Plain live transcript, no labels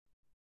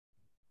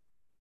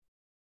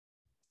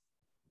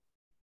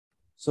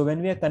So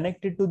when we are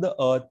connected to the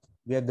earth,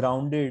 we are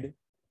grounded.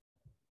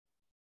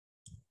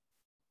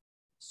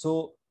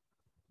 So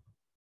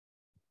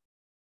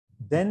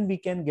then we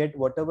can get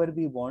whatever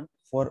we want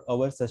for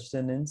our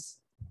sustenance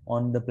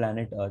on the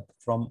planet earth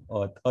from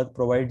earth. Earth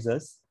provides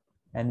us,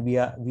 and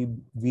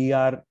we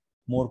are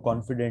more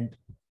confident.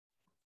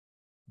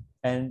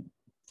 And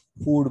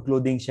food,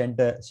 clothing,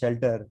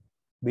 shelter,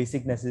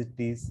 basic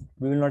necessities,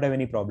 we will not have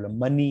any problem.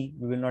 Money,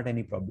 we will not have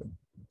any problem.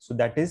 So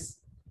that is,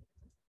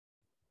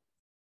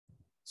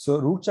 so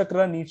root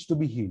chakra needs to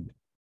be healed.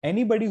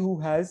 Anybody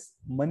who has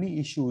money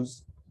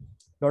issues,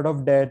 lot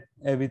of debt,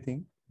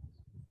 everything,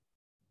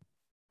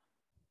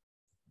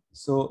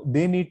 so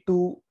they need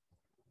to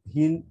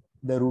heal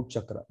the root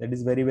chakra. That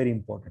is very, very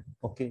important.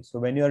 Okay, so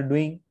when you are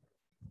doing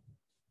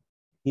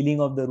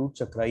healing of the root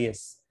chakra,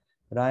 yes,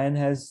 Ryan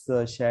has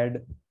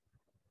shared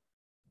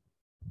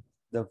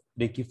the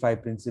Reiki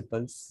 5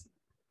 principles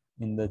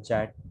in the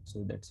chat,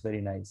 so that's very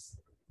nice.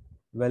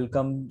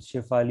 Welcome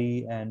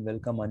Shefali and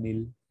welcome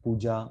Anil,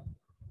 Pooja.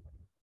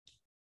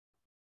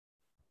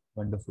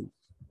 Wonderful.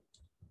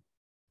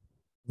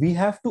 We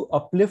have to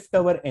uplift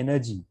our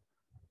energy.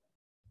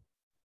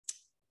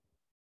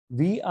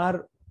 We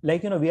are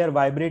like, we are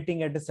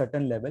vibrating at a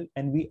certain level,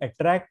 and we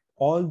attract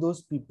all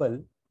those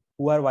people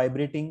who are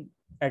vibrating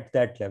at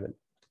that level.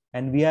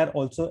 And we are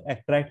also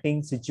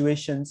attracting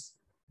situations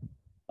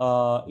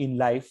in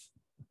life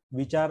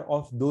which are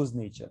of those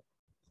nature.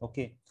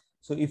 Okay.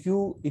 So if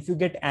you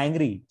get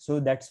angry, so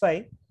that's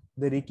why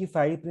the Reiki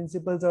 5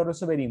 principles are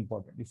also very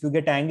important. If you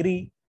get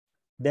angry,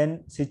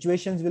 then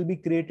situations will be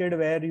created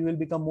where you will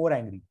become more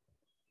angry.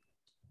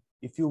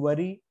 If you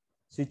worry,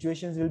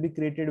 situations will be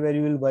created where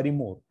you will worry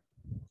more.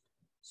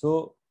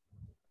 So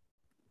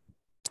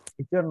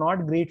if you're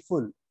not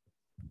grateful,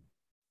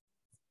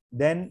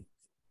 then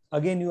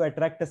again you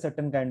attract a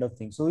certain kind of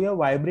thing. So you're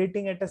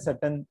vibrating at a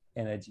certain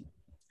energy.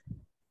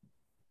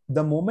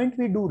 The moment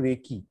we do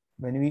Reiki,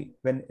 when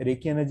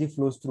Reiki energy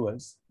flows through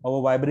us,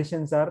 our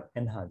vibrations are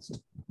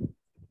enhanced.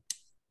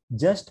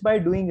 Just by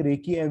doing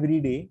Reiki every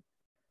day,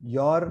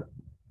 your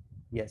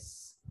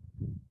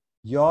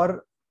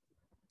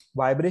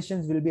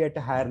vibrations will be at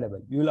a higher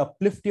level. You will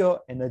uplift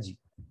your energy.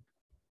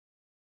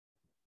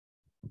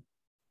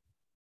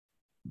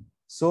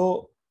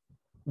 So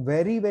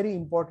very, very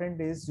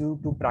important is you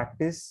to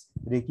practice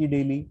Reiki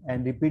daily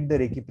and repeat the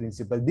Reiki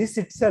principle. This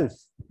itself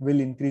will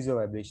increase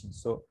your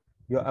vibrations. So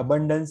your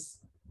abundance,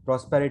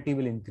 prosperity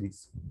will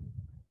increase.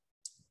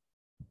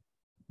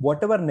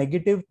 Whatever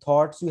negative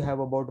thoughts you have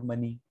about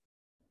money,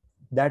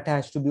 that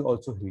has to be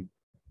also healed.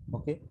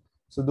 Okay.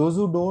 So those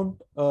who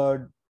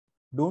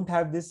don't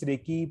have this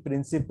Reiki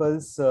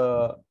principles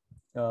by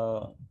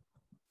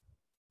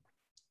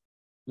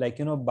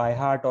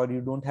heart, or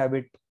you don't have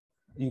it,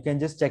 you can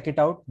just check it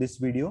out, this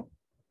video.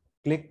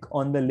 Click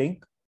on the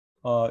link.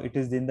 It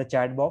is in the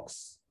chat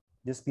box.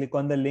 Just click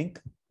on the link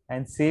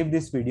and save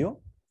this video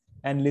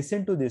and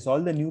listen to this, all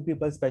the new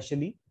people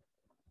especially.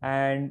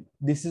 And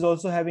this is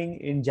also having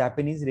in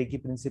Japanese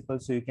Reiki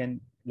principles, so you can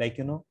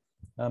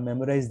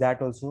memorize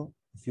that also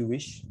if you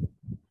wish.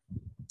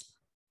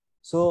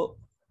 So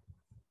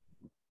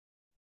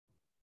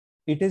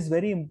it is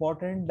very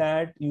important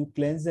that you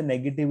cleanse the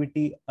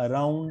negativity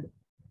around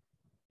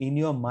in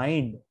your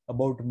mind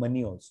about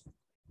money also.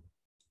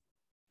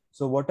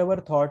 So whatever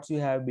thoughts you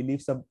have,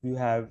 beliefs you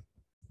have,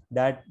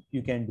 that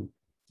you can do,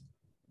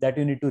 that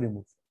you need to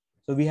remove.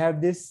 So we have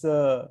this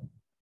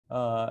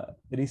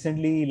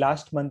recently,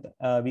 last month,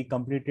 we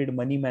completed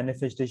money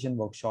manifestation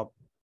workshop.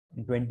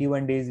 In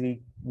 21 days,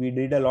 we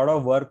did a lot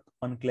of work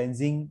on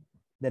cleansing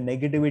the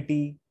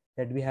negativity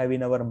that we have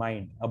in our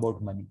mind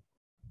about money.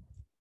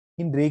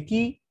 In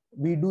Reiki,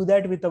 we do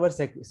that with our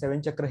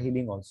 7 chakra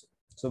healing also.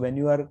 So when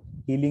you are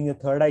healing your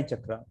third eye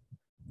chakra,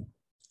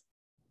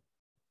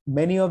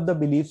 many of the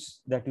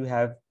beliefs that you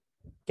have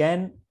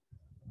can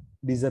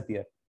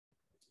disappear.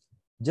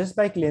 Just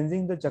by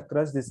cleansing the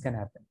chakras, this can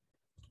happen.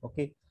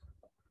 Okay.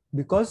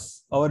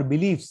 Because our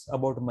beliefs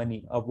about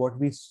money, of what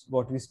we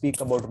speak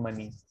about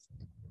money,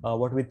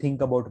 what we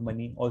think about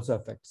money also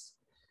affects.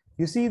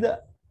 You see,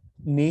 the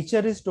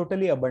nature is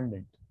totally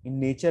abundant. In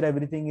nature,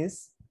 everything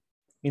is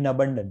in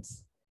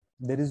abundance.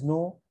 There is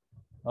no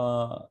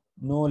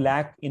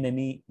lack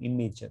in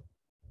nature.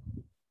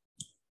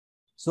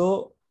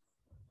 So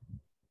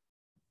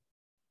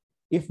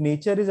if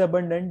nature is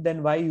abundant,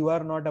 then why you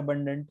are not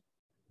abundant?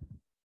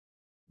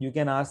 You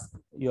can ask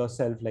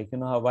yourself,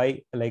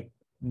 why,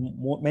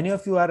 many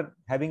of you are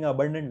having an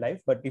abundant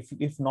life, but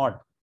if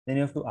not, then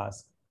you have to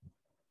ask,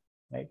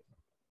 right?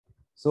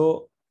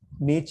 So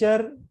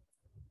nature,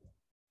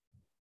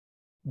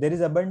 there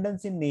is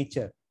abundance in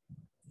nature,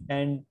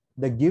 and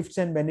the gifts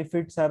and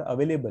benefits are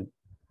available.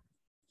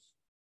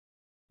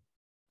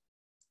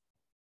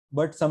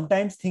 But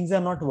sometimes things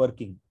are not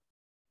working,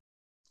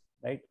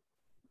 right?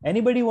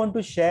 Anybody want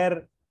to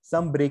share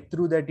some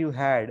breakthrough that you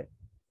had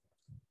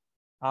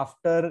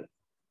after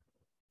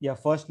your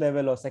first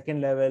level or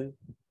second level?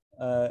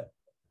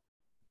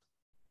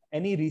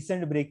 Any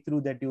recent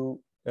breakthrough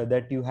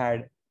that you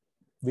had,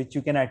 which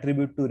you can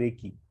attribute to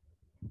Reiki?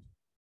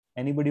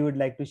 Anybody would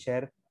like to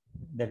share?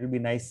 That would be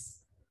nice.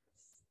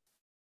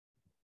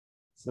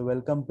 So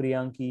welcome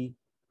Priyanki.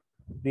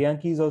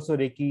 Priyanki is also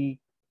Reiki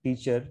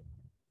teacher.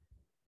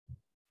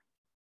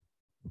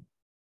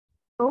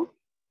 Oh,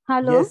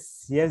 hello.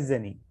 Yes, yes,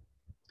 Zeni.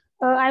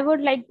 I would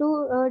like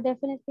to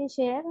definitely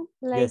share,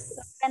 like when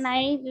Yes.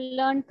 I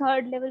learned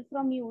third level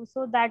from you.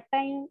 So that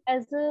time,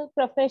 as a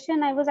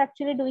profession, I was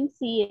actually doing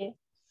CA,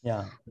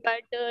 Yeah.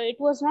 but it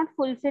was not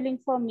fulfilling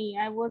for me.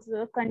 I was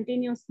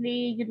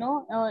continuously,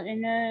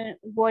 in a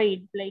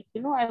void. Like,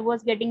 I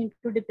was getting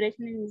into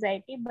depression and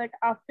anxiety. But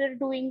after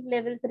doing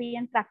level 3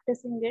 and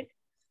practicing it,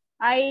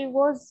 I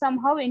was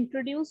somehow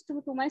introduced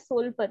to my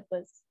sole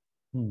purpose.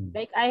 Hmm.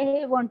 Like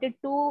I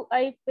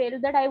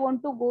felt that I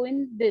want to go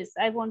in this.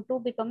 I want to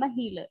become a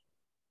healer.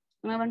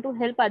 I want to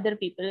help other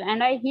people,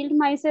 and I healed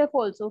myself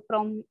also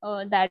from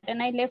that.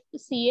 And I left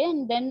CA,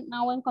 and then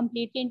now I'm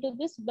completely into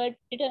this. But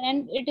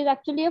it is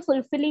actually a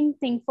fulfilling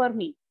thing for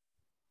me.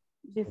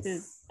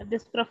 Yes.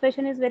 This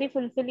profession is very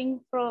fulfilling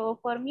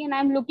for me, and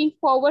I'm looking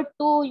forward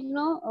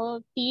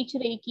to teach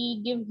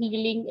Reiki, give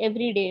healing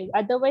every day.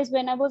 Otherwise,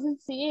 when I was in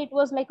CA, it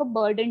was like a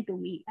burden to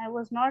me. I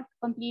was not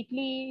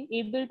completely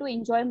able to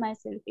enjoy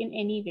myself in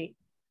any way.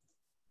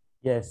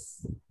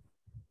 Yes.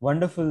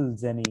 Wonderful,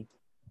 Zeni.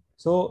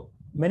 So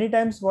many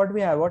times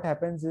what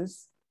happens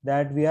is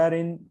that we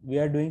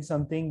are doing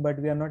something, but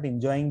we are not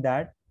enjoying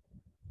that.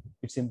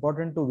 It's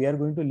important to, we are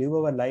going to live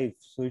our life.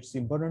 So it's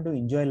important to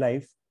enjoy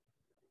life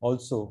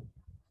also.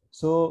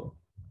 So,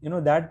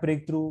 that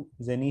breakthrough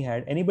Zeni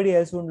had. Anybody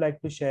else would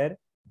like to share?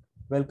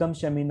 Welcome,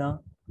 Shamina.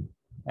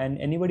 And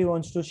anybody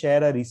wants to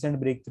share a recent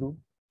breakthrough?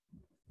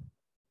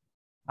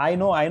 I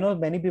know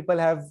many people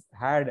have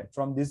had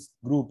from this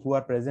group who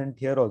are present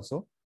here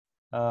also.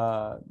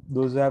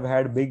 Those who have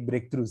had big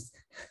breakthroughs.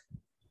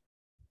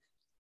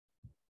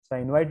 So I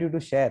invite you to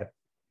share.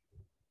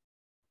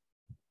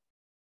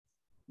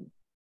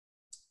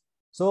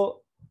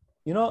 So,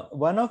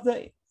 one of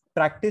the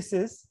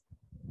practices,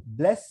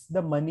 bless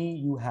the money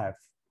you have.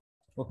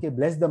 Okay,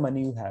 bless the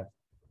money you have.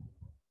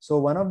 So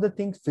one of the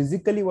things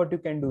physically what you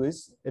can do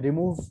is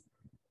remove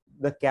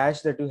the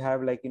cash that you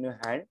have like in your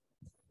hand,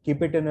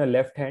 keep it in your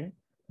left hand,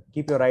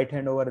 keep your right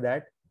hand over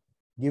that,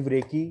 give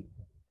Reiki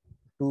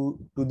to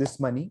this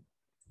money.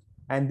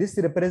 And this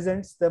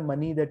represents the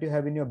money that you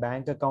have in your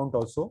bank account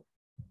also.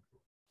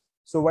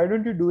 So why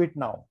don't you do it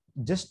now?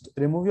 Just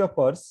remove your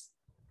purse,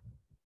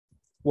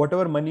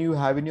 whatever money you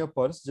have in your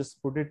purse,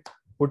 just put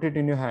it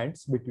in your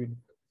hands,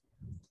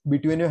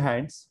 between your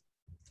hands.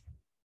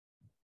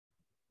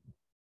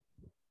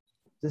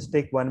 Just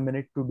take 1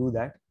 minute to do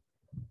that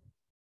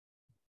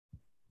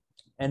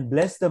and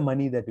bless the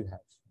money that you have.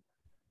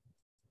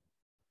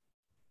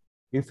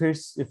 If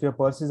your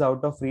purse is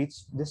out of reach,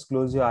 just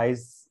close your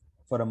eyes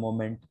for a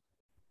moment,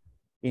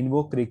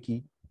 invoke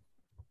Reiki,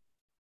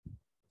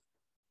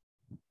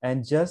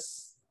 and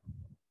just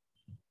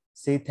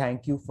say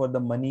thank you for the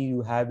money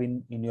you have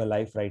in your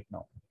life right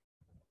now.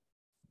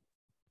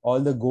 All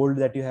the gold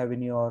that you have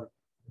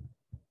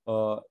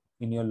uh,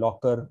 in your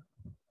locker,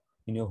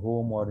 in your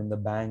home or in the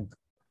bank,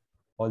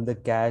 all the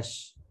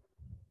cash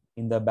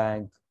in the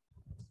bank,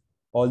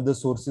 all the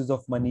sources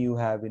of money you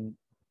have in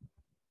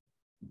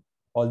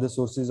all the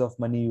sources of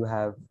money you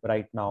have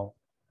right now,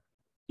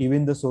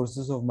 even the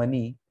sources of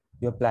money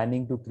you're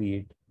planning to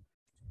create.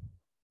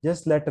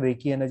 Just let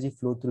Reiki energy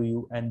flow through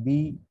you and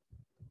be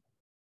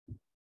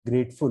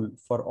grateful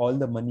for all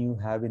the money you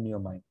have in your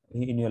mind,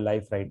 in your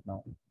life right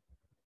now.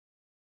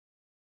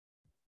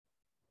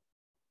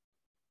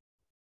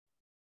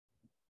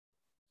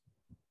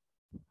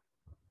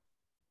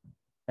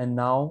 And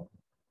now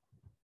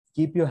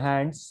keep your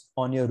hands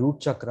on your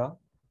root chakra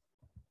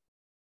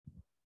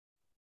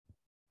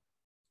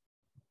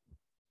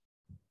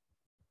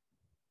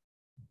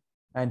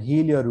and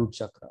heal your root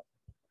chakra.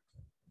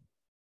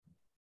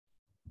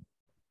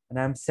 And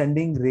I'm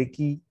sending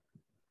Reiki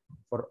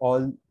for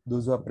all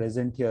those who are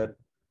present here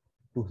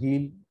to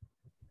heal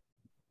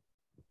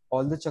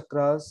all the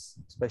chakras,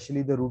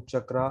 especially the root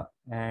chakra,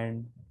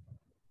 and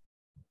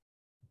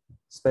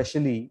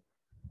especially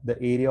the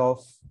area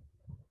of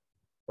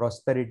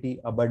prosperity,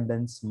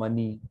 abundance,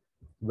 money,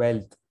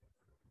 wealth,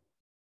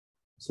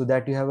 so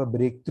that you have a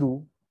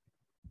breakthrough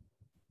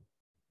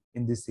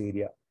in this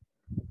area.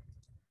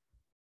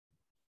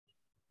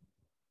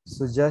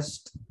 So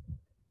just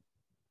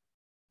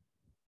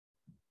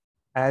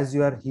as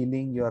you are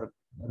healing your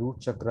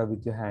root chakra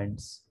with your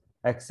hands,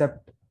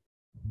 accept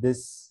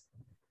this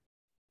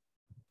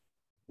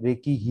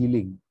Reiki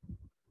healing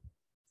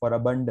for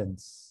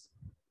abundance.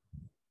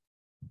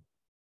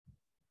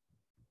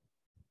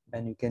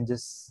 And you can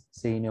just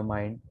say in your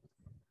mind,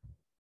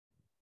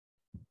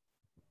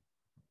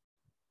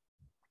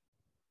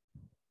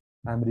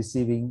 I'm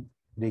receiving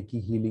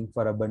Reiki healing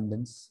for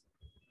abundance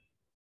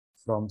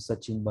from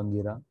Sachin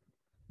Bangira.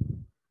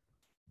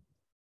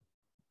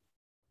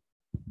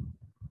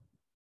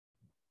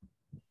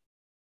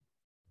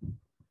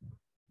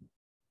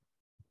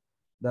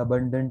 The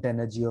abundant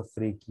energy of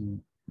Reiki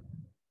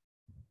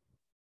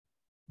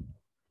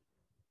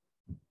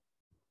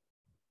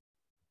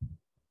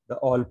the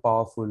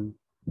all-powerful,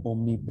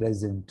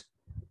 omnipresent,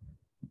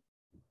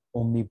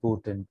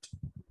 omnipotent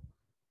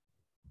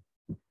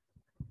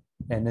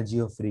energy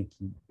of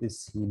Reiki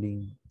is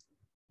healing,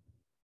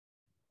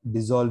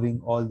 dissolving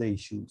all the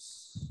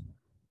issues,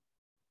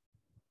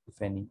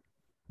 if any.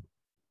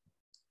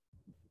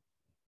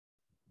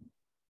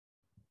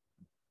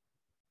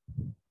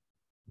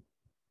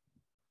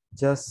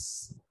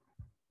 Just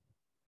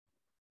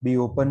be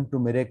open to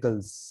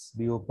miracles,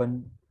 be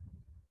open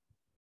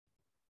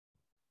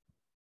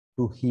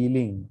to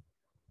healing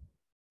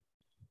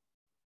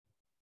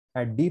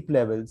at deep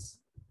levels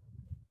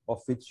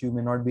of which you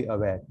may not be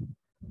aware.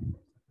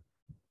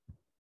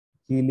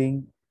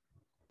 Healing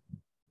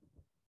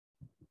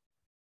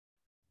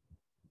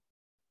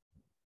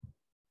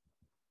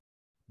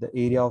the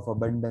area of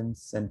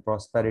abundance and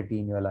prosperity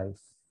in your life,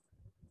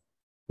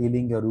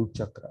 healing your root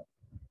chakra,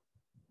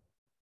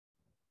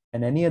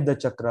 and any other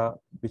chakra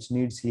which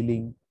needs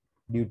healing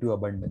due to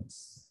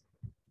abundance.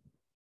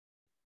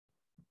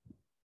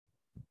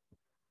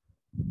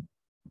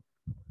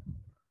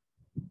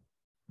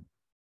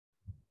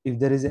 If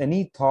there is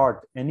any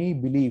thought, any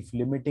belief,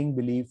 limiting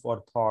belief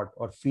or thought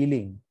or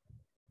feeling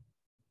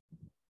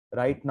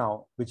right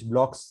now which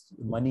blocks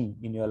money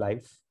in your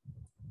life,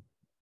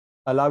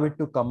 allow it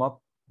to come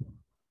up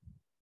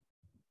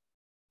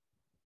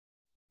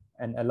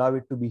and allow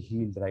it to be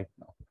healed right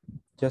now.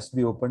 Just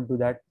be open to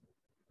that.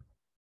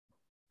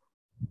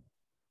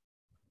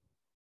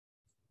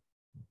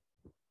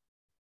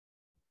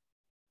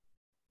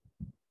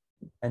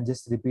 And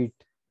just repeat,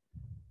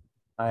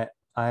 I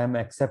am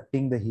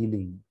accepting the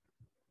healing.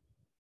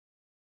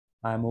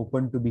 I am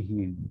open to be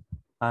healed.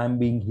 I am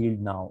being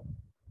healed now.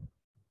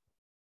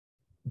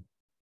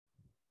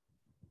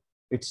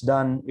 It's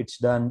done, it's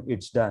done,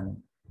 it's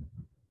done.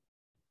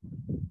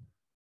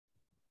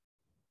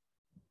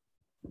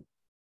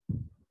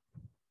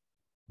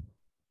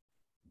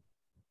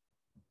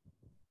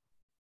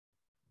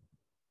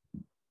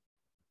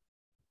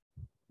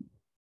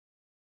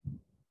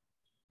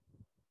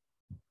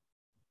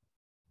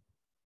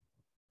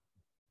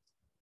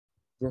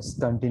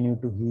 Just continue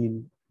to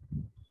heal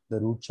the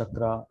root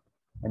chakra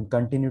and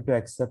continue to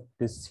accept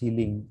this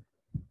healing.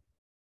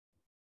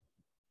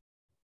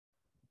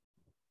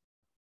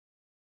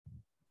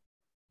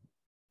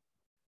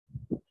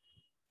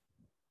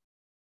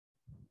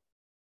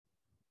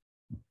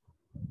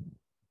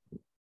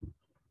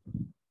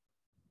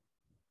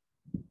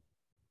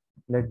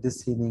 Let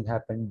this healing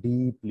happen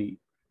deeply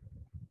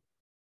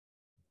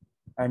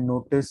and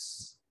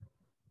notice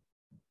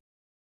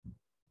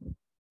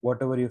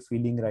whatever you're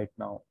feeling right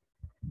now.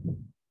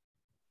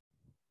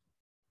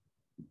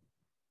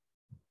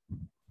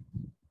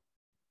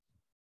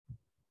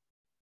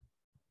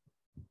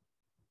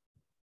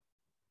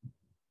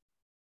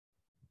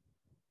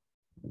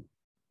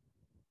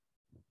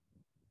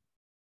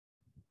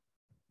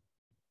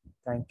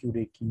 Thank you,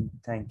 Reiki.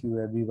 Thank you,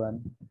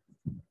 everyone.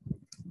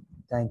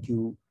 Thank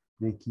you,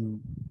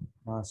 Reiki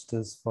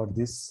Masters, for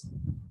this.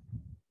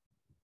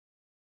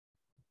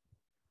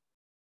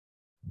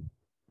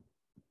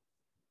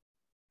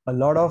 A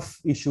lot of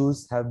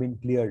issues have been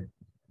cleared.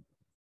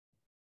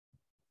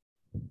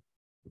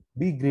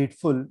 Be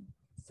grateful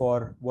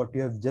for what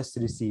you have just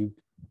received.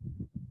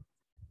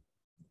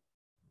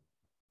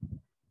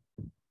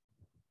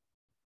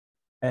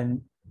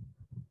 And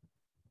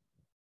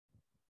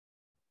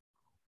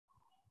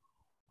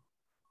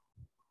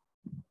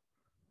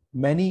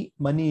many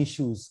money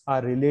issues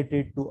are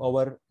related to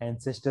our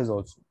ancestors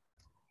also.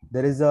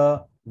 There is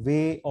a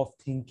way of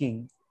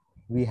thinking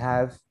we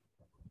have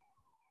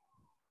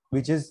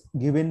which is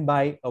given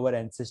by our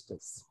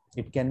ancestors.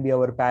 It can be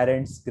our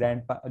parents,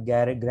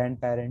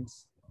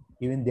 grandparents,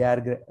 even they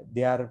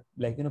are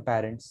like,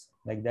 parents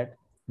like that.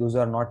 Those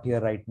are not here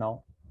right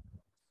now.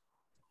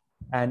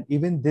 And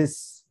even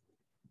this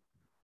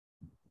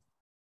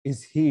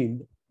is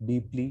healed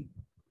deeply,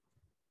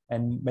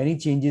 and many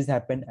changes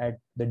happen at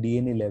the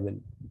DNA level.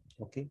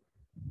 Okay.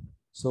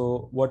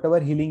 So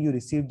whatever healing you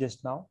received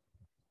just now,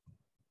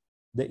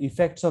 the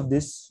effects of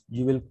this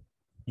you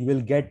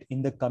will get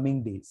in the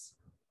coming days.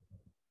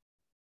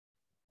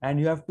 And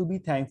you have to be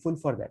thankful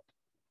for that.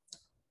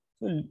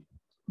 So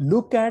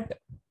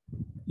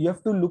you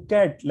have to look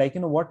at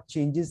what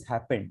changes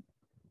happened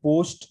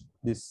post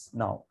this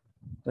now.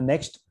 The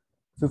next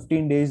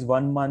 15 days,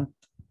 1 month,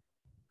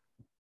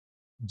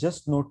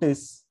 just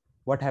notice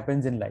what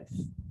happens in life.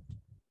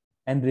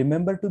 And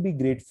remember to be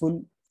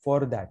grateful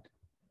for that.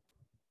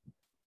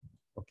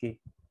 Okay.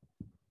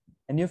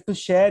 And you have to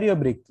share your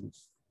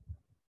breakthroughs.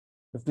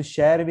 You have to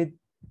share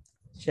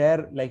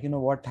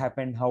what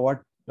happened,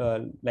 what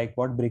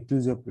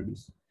breakthroughs you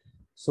produce.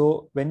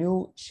 So when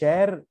you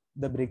share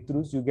the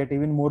breakthroughs, you get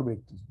even more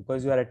breakthroughs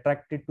because you are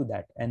attracted to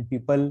that, and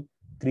people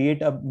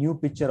create a new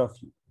picture of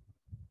you.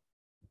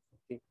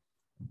 Okay.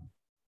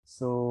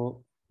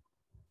 So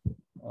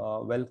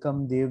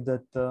welcome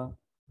Devdatta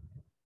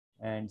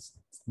and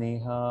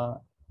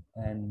Sneha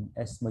and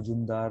S.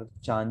 Majumdar,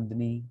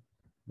 Chandni,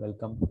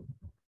 welcome.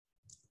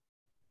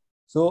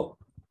 So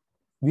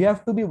we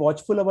have to be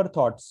watchful of our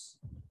thoughts.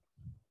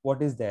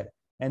 what is there.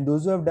 And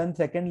those who have done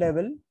second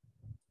level,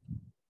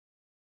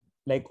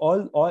 like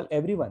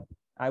everyone,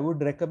 I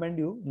would recommend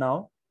you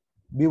now,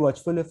 be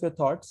watchful of your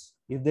thoughts.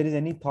 If there is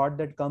any thought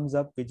that comes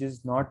up which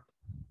is not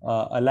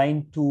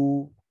aligned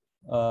to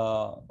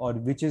or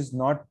which is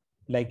not,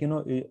 like,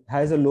 it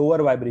has a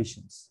lower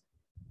vibrations,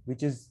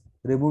 which is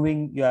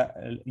removing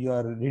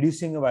your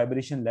reducing a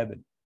vibration level,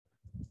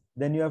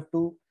 then you have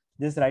to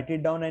just write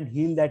it down and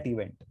heal that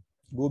event.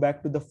 Go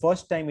back to the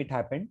first time it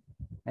happened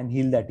and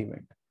heal that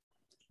event.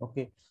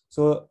 Okay,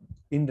 so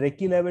in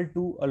Reiki level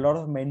 2, a lot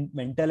of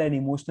mental and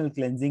emotional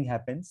cleansing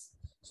happens.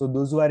 So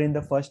those who are in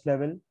the first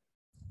level,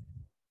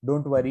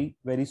 don't worry,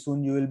 very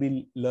soon you will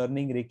be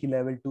learning Reiki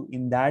level 2.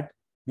 In that,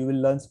 you will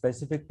learn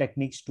specific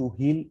techniques to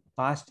heal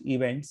past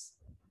events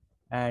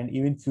and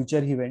even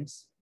future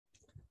events,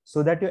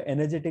 so that your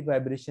energetic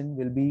vibration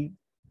will be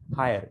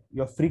higher.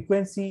 Your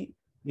frequency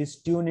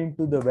is tuned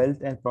into the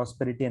wealth and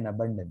prosperity and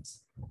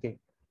abundance. Okay,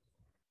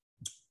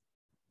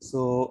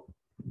 so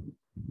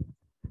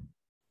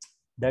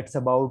that's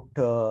about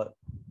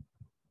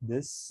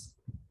this.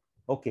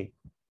 Okay,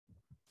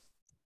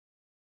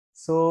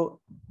 so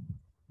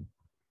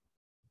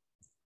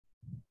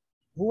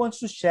who wants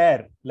to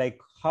share, like,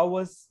 how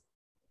was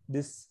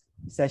this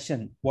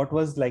session? What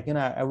was, like,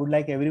 I would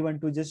like everyone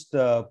to just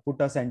put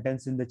a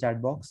sentence in the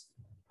chat box.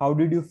 How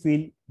did you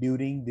feel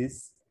during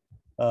this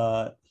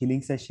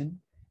healing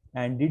session?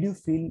 And did you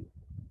feel,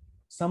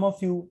 some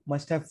of you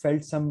must have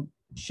felt some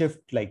shift,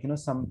 like,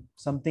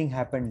 something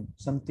happened,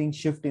 something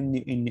shift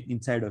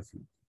inside of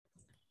you.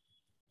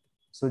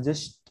 So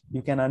just,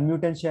 you can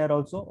unmute and share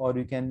also, or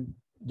you can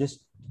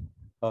just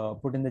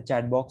put in the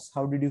chat box,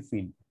 how did you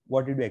feel?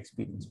 What did you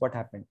experience? What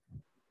happened?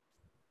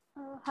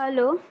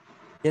 Hello.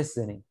 Yes,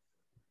 Zeni.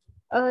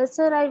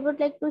 Sir, I would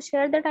like to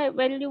share that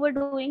while you were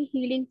doing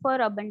healing for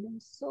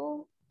abundance,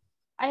 so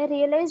I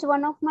realized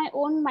one of my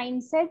own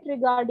mindset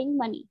regarding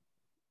money.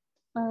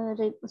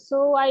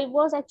 So I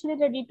was actually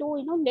ready to,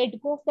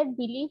 let go of that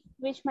belief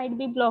which might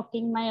be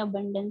blocking my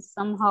abundance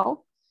somehow.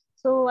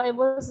 So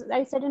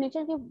I said to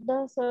nature,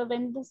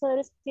 when the sir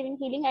is giving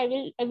healing,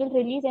 I will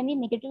release any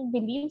negative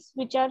beliefs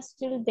which are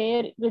still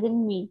there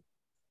within me.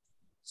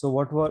 So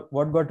what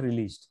got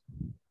released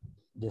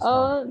just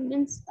now?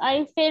 Means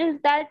I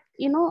felt that,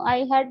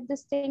 I had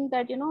this thing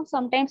that,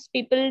 sometimes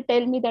people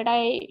tell me that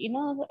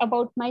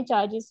about my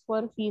charges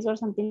for fees or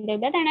something like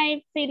that. And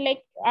I feel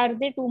like, are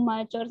they too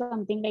much or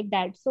something like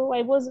that? So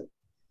I was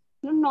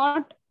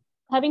not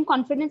having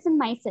confidence in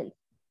myself.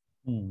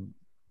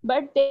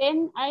 But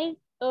then I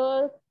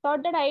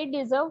thought that I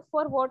deserve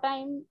for what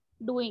I'm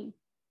doing,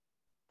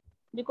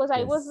 because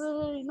I was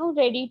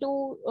ready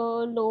to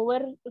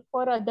lower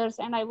for others,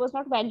 and I was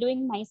not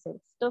valuing myself.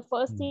 The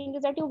first thing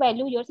is that you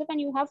value yourself and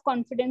you have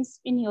confidence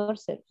in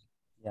yourself.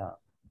 Yeah.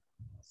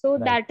 So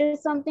that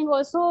is something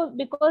also,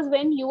 because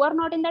when you are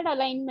not in that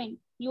alignment,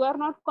 you are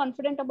not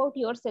confident about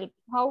yourself,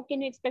 how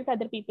can you expect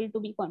other people to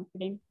be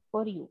confident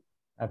for you?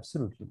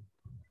 Absolutely.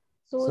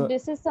 So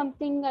this is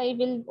something I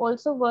will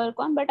also work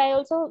on, but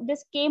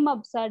this came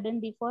up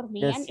suddenly for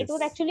me, and it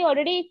was actually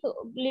already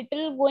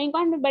little going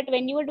on, but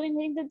when you were doing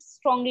it, it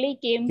strongly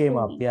came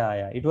up. me.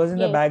 Yeah. It was in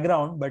the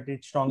background, but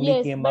it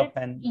strongly came up.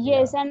 And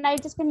and I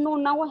just no,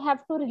 now I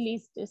have to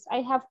release this.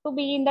 I have to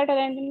be in that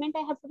alignment.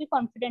 I have to be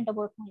confident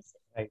about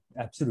myself. Right.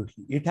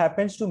 Absolutely. It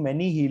happens to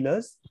many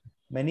healers.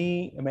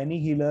 Many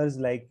healers,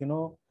 like,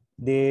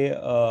 they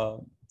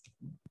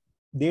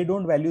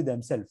don't value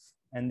themselves,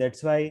 and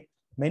that's why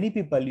many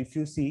people, if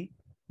you see,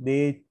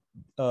 they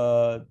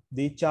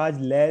charge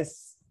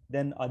less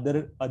than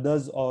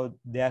others or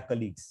their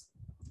colleagues.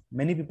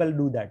 Many people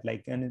do that,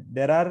 like, and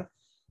there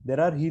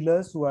are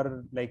healers who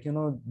are, like,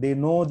 they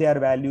know their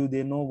value,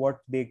 they know what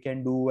they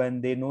can do,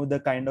 and they know the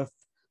kind of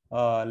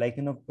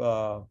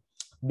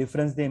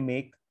difference they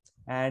make,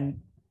 and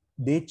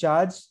they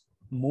charge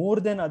more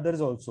than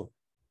others also.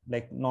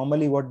 Like,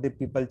 normally what the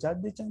people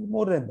charge, they charge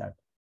more than that,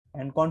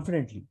 and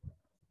confidently.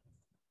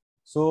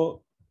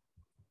 So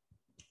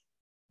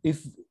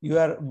if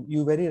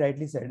you very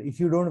rightly said, if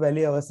you don't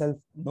value ourselves,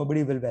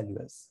 nobody will value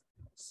us.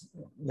 It's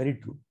very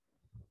true.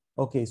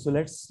 Okay, so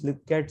let's look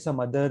at some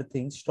other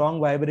things.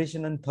 Strong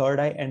vibration in third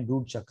eye and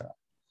root chakra.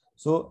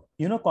 So,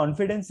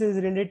 confidence is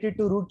related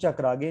to root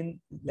chakra. Again,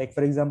 like,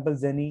 for example,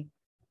 Zeni,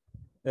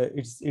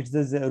 it's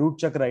the root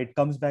chakra. It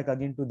comes back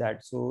again to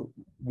that. So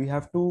we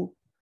have to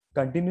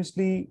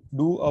continuously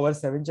do our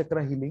 7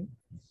 chakra healing.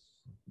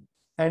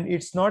 And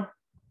it's not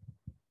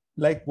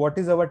like, what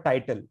is our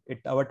title?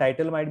 Our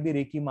title might be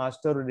Reiki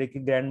Master or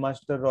Reiki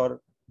Grandmaster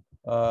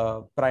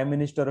or Prime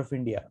Minister of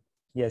India.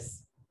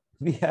 Yes,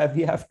 we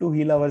have to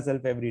heal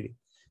ourselves every day.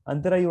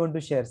 Antara, you want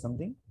to share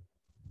something?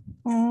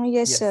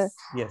 Yes, sir.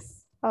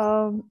 Yes.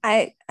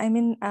 I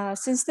mean,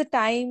 since the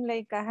time,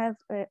 like, I have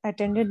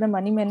attended the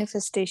money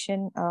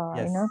manifestation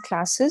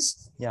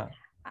classes. Yeah.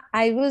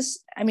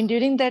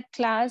 During that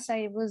class,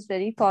 I was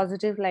very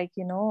positive, like,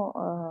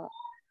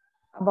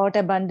 about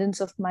abundance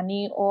of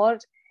money or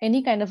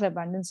any kind of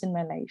abundance in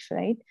my life,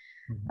 right?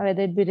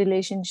 Whether it be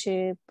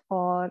relationship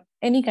or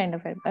any kind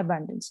of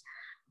abundance.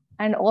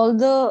 And all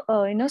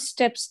the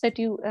steps that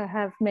you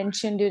have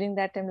mentioned during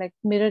that time, like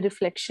mirror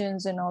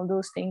reflections and all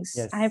those things,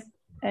 Yes.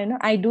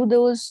 I do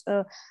those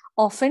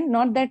often,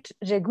 not that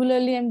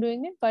regularly I'm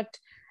doing it, but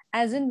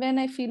as in when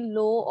I feel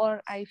low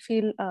or I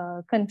feel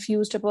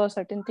confused about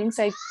certain things,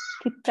 I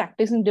keep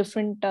practicing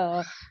different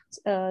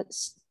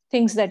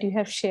things that you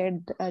have shared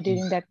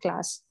during that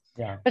class.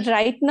 Yeah. But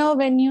right now,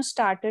 when you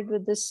started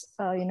with this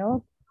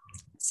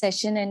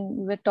session and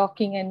we were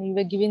talking and you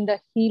were giving the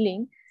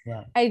healing,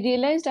 Yeah. I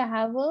realized I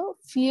have a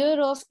fear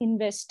of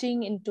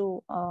investing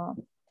into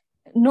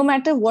no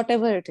matter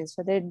whatever it is,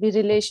 whether it be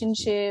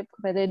relationship,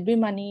 whether it be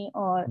money,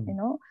 or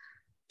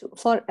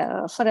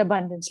for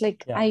abundance.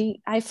 Like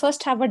I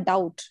first have a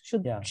doubt: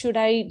 should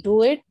I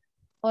do it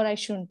or I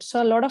shouldn't?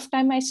 So a lot of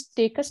time I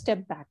take a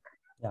step back.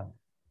 Yeah.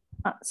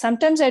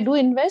 Sometimes I do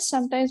invest,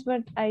 sometimes,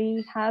 but I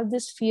have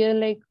this fear,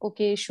 like,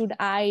 okay, should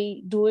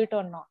I do it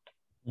or not?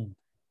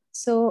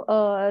 So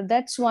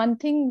that's one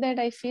thing that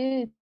I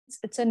feel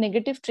it's a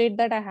negative trait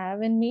that I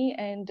have in me,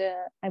 and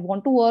I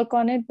want to work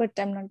on it, but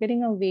I'm not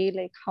getting a way,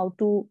 like how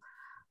to,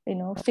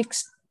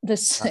 fix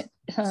this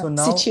so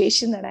now,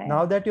 situation that I now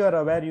have. that you are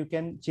aware, you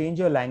can change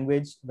your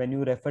language. When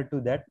you refer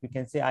to that, you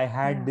can say, I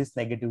had this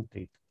negative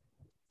trait.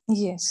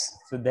 Yes.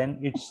 So then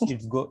it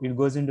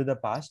goes into the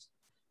past.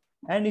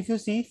 And if you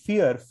see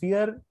fear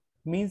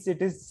means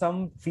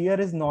fear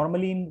is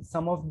normally in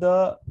some of the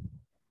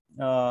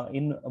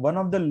in one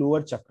of the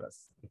lower chakras.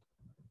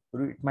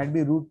 It might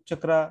be root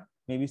chakra,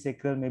 maybe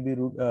sacral, maybe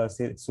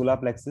solar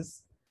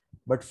plexus,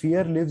 but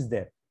fear lives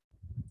there.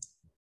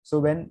 So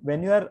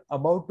when you are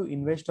about to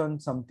invest on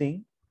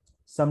something,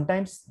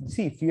 sometimes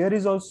fear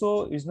is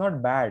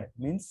not bad.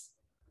 Means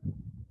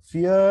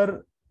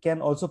fear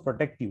can also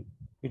protect you.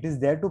 It is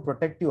there to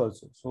protect you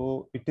also.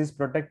 So it is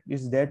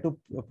there to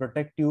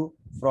protect you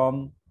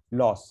from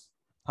loss.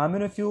 How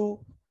many of you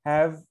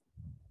have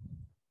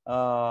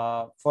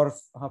for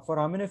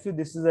how many of you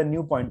this is a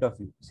new point of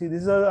view? See,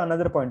 this is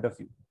another point of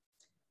view.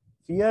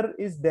 Fear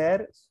is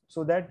there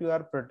so that you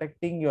are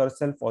protecting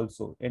yourself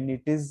also, and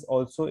it is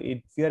also,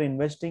 if you are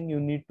investing,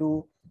 you need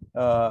to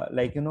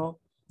like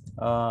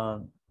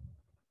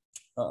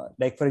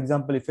for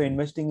example, if you're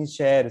investing in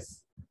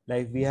shares,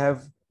 like we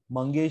have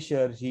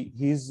Mangeshwar,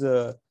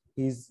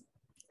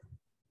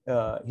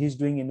 he's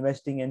doing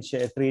investing and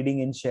trading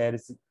in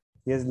shares.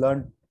 He has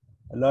learned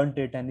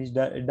it, and he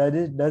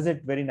does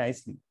it very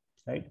nicely,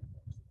 right?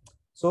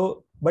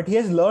 So, but he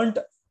has learned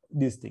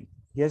this thing.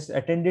 He has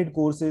attended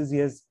courses, he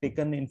has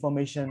taken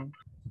information.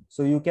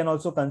 So you can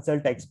also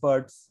consult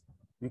experts.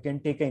 You can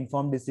take an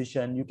informed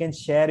decision. You can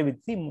share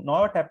with. See,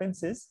 now what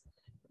happens is,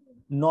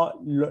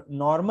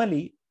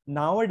 normally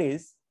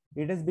nowadays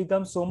it has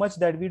become so much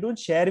that we don't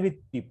share with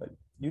people.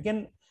 You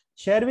can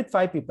share with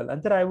 5 people.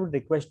 Antar, I would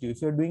request you,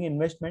 if you're doing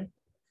investment,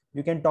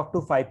 you can talk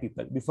to 5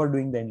 people before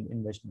doing the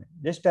investment.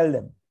 Just tell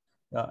them.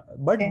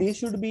 But they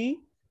should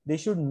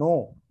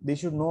know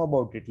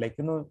about it.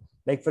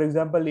 Like for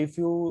example, if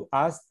you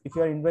want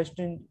to invest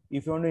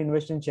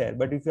in share,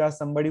 but if you ask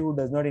somebody who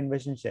does not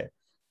invest in share,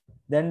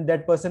 then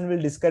that person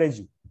will discourage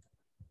you.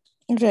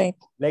 Right.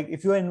 Like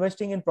if you are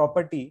investing in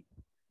property,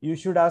 you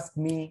should ask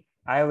me.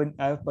 I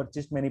have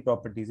purchased many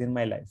properties in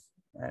my life,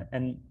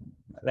 and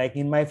like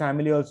in my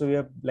family also, we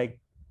have, like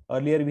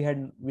earlier we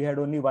had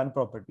only one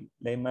property.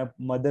 Like my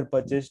mother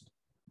purchased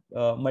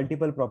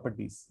multiple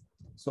properties.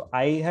 So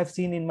I have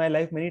seen in my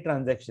life many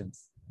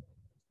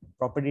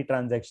property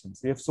transactions.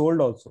 We have sold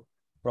also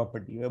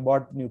property. We have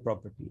bought new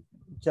property.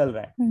 Chal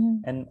raha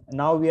hai. And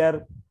now we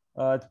are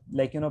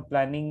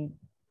planning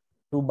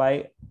to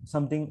buy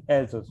something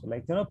else also.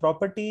 Like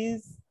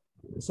properties.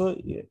 So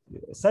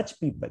such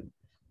people,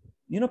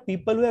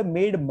 people who have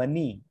made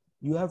money,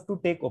 you have to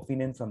take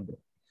opinion from them.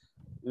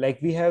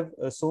 Like we have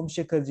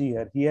Somshekhar ji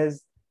here. He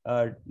has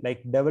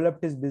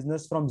developed his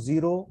business from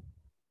zero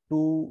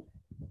to,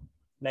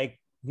 like,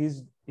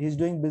 he's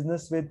doing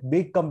business with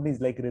big companies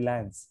like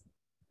Reliance.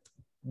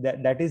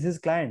 That is his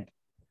client.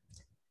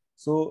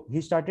 So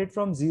he started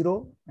from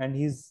zero, and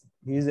he's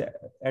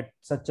at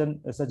such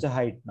a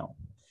height now.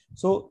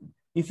 So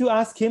if you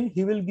ask him,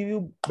 he will give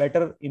you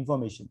better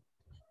information.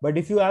 But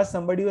if you ask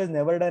somebody who has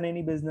never done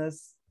any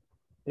business,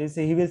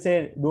 he will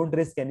say, don't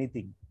risk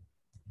anything.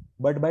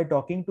 But by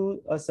talking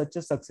to such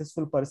a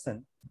successful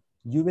person,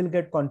 you will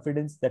get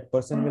confidence. That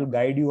person will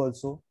guide you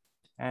also,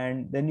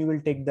 and then you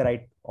will take the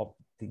right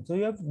thing. So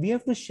we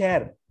have to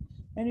share,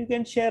 and you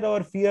can share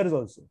our fears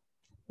also.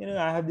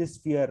 I have this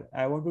fear.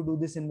 I want to do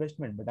this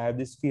investment, but I have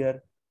this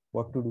fear.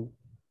 What to do?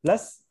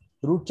 Plus,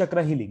 root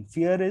chakra healing.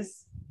 Fear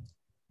is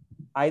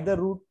either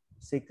root,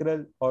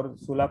 sacral, or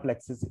solar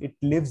plexus. It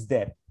lives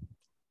there.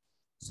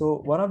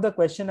 So one of the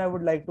question I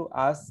would like to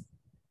ask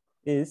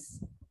is,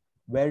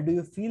 where do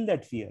you feel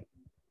that fear?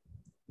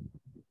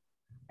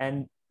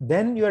 And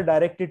then you are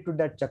directed to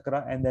that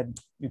chakra, and then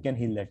you can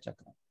heal that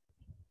chakra.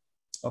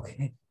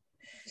 Okay.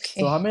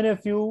 So how many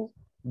of you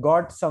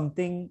got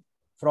something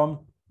from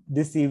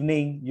this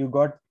evening? You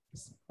got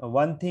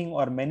one thing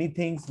or many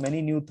things,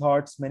 many new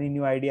thoughts, many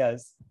new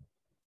ideas,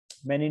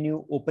 many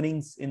new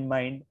openings in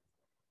mind?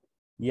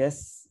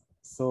 Yes.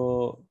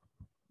 So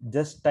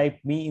just type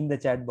me in the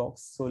chat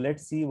box. So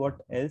let's see what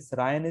else.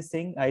 Ryan is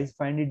saying, I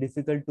find it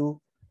difficult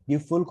to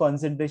give full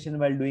concentration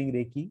while doing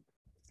Reiki.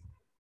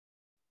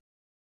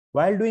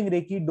 While doing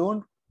Reiki,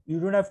 you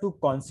don't have to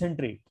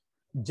concentrate.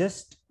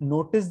 Just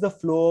notice the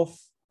flow of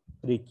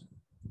Reiki.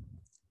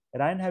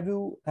 Ryan, have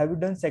you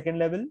done second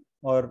level,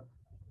 or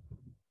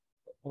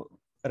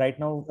right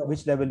now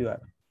which level you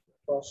are?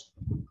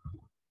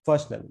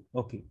 First level.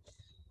 Okay.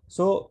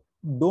 So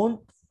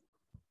you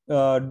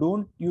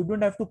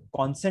don't have to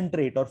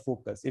concentrate or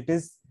focus.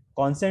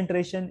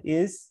 Concentration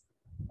is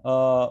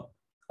an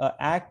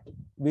act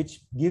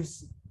which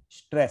gives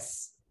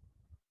stress.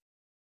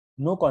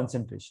 No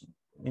concentration.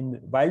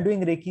 While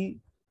doing Reiki,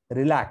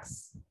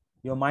 relax.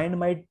 Your mind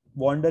might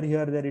wander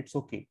here, there, it's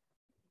okay.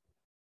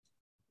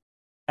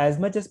 As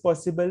much as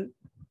possible,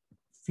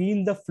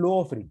 feel the flow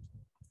of Reiki.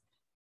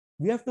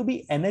 You have to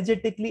be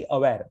energetically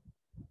aware.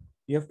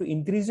 You have to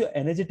increase your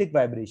energetic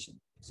vibration.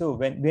 So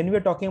when we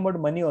are talking about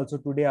money also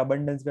today,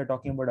 abundance, we are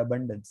talking about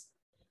abundance.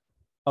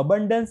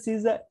 Abundance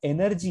is an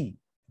energy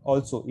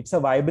also. It's a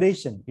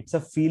vibration. It's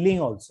a feeling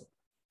also.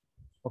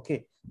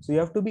 Okay. So you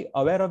have to be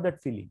aware of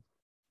that feeling.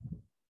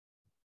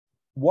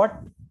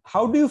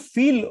 How do you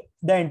feel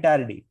the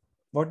entire day?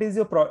 What is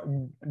your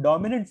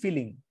dominant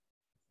feeling?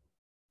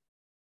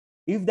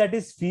 If that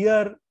is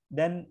fear,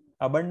 then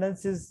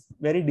abundance is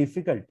very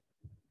difficult.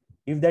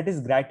 If that is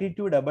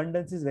gratitude,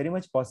 abundance is very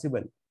much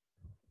possible.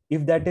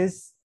 If that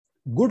is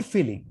good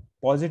feeling,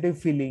 positive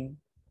feeling,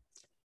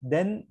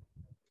 then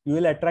you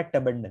will attract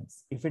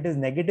abundance. If it is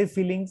negative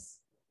feelings,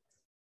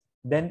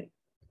 then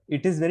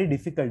it is very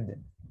difficult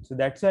then. So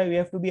that's why we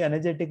have to be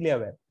energetically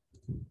aware.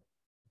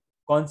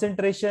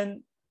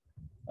 Concentration,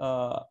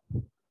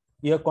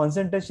 your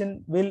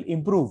concentration will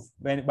improve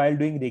while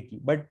doing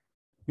Reiki, but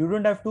you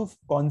don't have to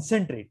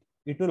concentrate.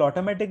 It will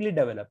automatically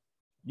develop.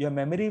 Your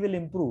memory will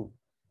improve.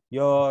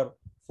 Your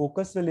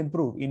focus will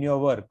improve in your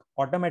work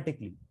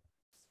automatically.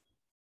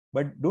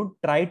 But don't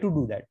try to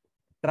do that.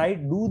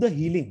 Do the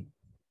healing.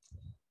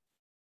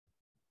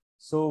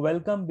 So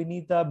welcome,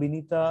 Binita.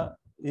 Binita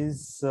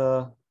is...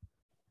 how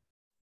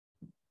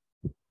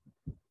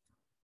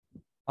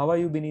are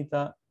you,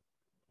 Binita?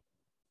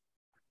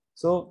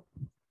 So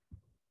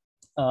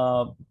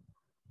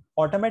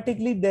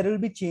automatically there will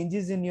be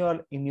changes in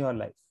your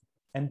life,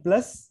 and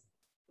plus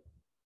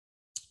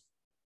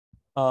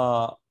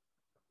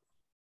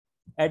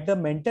at the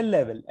mental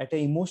level, at the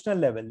emotional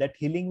level, that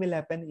healing will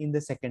happen in the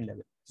second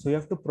level. So you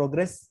have to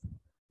progress.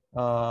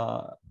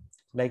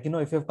 If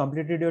you have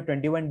completed your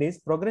 21 days,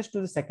 progress to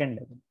the second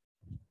level.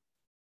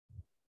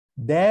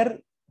 There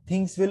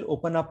things will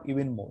open up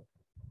even more,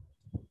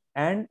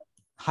 and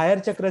higher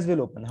chakras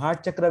will open.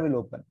 Heart chakra will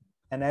open.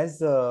 And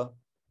as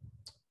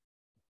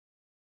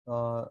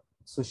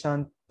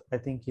Sushant, I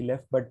think he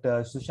left, but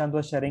Sushant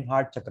was sharing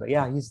heart chakra.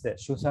 Yeah, he's there.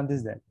 Sushant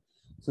is there.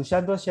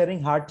 Sushant was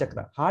sharing heart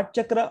chakra. Heart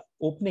chakra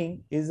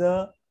opening is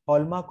a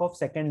hallmark of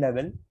second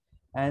level,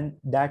 and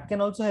that can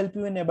also help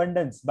you in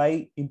abundance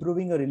by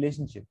improving your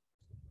relationship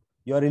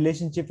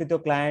with your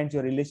clients,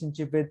 your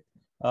relationship with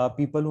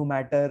people who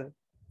matter.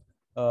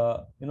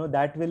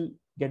 That will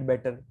get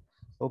better.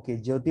 Okay,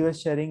 Jyoti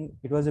was sharing,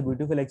 it was a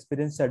beautiful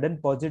experience, sudden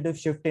positive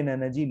shift in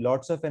energy,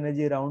 lots of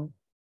energy around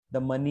the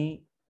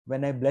money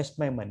when I blessed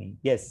my money.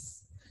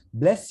 Yes,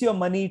 bless your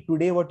money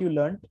today. What you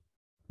learned,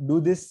 do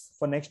this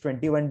for next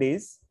 21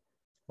 days.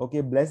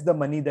 Okay, bless the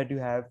money that you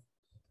have.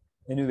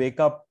 When you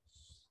wake up,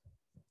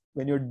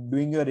 when you're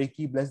doing your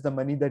Reiki, bless the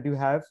money that you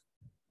have.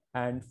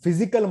 And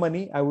physical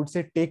money, I would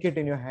say, take it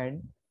in your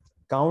hand,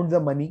 count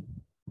the money,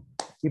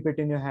 keep it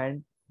in your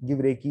hand, give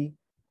Reiki,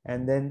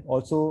 and then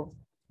also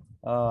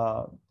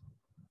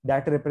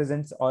that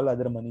represents all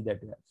other money that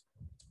you have.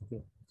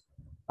 Okay.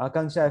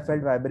 Akanksha, I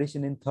felt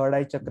vibration in third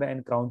eye chakra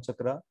and crown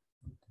chakra.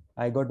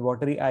 I got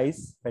watery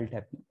eyes, felt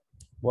happy.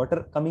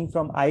 Water coming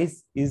from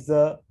eyes is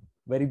a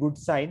very good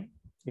sign.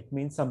 It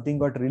means something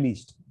got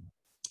released.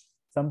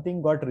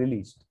 Something got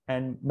released.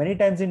 And many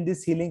times in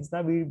these healings,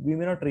 now we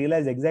may not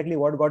realize exactly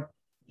what got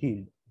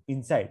healed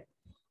inside.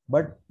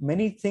 But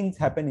many things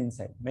happen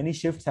inside. Many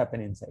shifts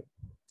happen inside.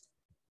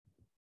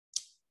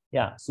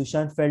 Yeah,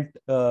 Sushant felt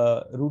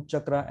root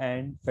chakra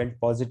and felt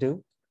positive.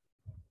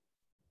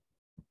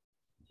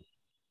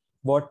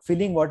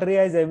 Feeling watery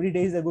eyes every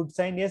day is a good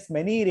sign. Yes,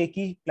 many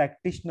Reiki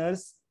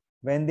practitioners,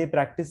 when they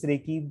practice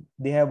Reiki,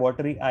 they have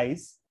watery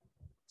eyes.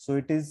 So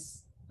it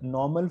is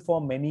normal for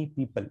many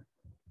people.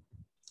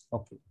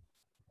 Okay.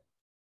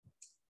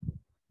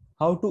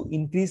 How to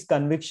increase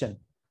conviction?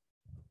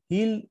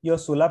 Heal your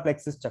solar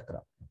plexus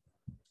chakra.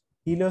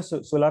 Heal your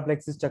solar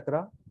plexus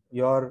chakra.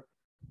 Your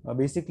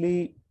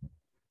basically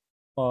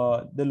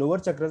the lower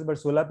chakras, but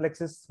solar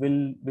plexus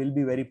will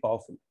be very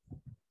powerful.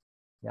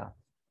 Yeah.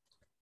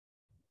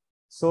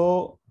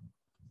 So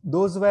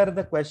those were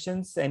the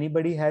questions.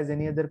 Anybody has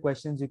any other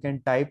questions, you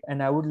can type.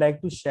 And I would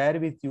like to share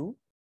with you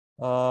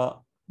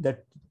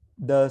that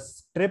the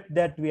trip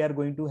that we are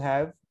going to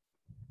have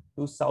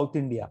to South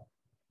India.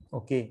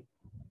 Okay.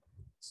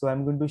 So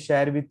I'm going to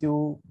share with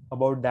you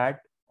about that.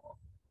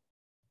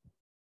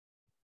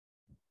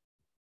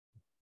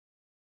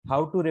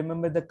 how to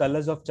remember the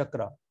colors of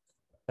chakra.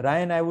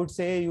 Ryan, I would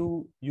say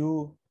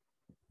you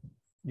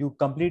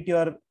complete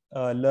your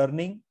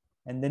learning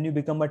and then you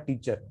become a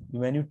teacher.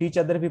 When you teach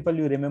other people,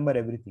 you remember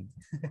everything.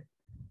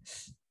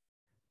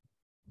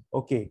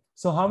 Okay,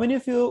 so how many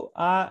of you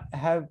are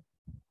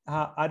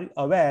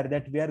aware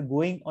that we are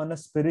going on a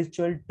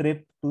spiritual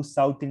trip to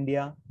South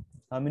India?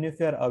 How many of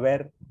you are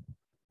aware?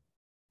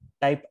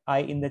 Type I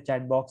in the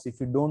chat box.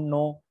 If you don't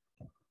know,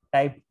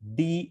 type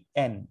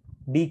DN,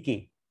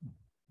 DK.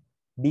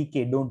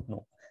 DK, don't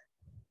know.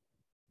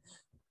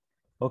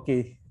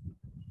 Okay.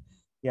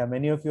 Yeah,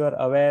 many of you are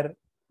aware.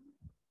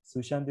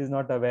 Sushant is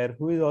not aware.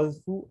 Who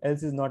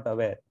else is not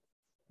aware?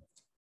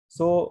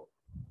 So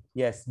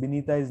yes,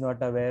 Binita is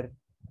not aware.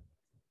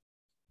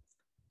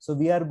 So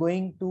we are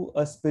going to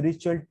a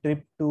spiritual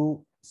trip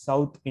to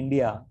South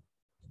India,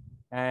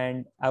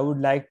 and I would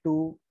like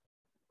to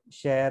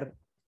share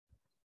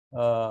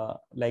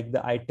like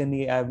the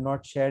itinerary. I have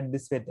not shared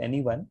this with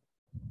anyone,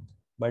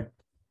 but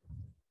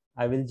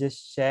I will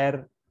just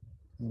share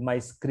my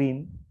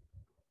screen.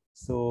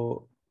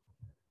 So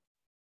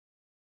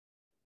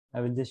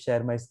I will just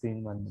share my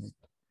screen 1 minute.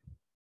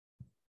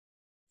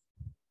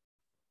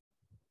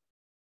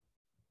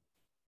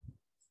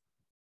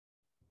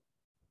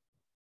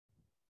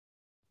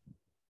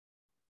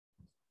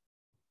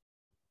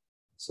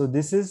 So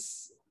this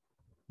is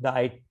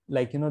the,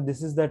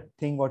 this is the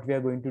thing what we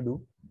are going to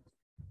do.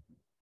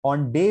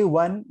 On day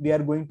 1, we are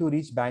going to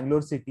reach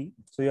Bangalore city.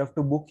 So you have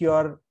to book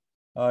your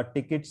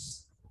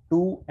tickets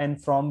to and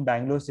from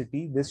Bangalore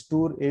city. This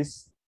tour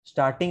is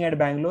starting at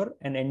Bangalore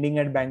and ending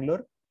at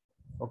Bangalore.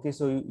 Okay,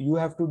 so you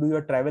have to do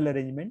your travel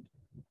arrangement.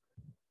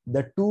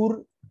 The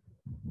tour,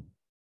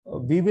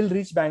 we will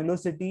reach Bangalore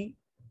city,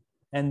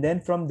 and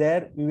then from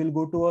there we will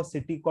go to a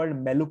city called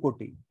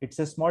Melukote. It's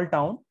a small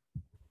town.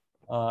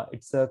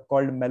 It's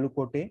called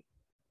Melukote.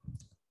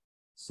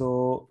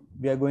 So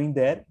we are going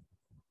there.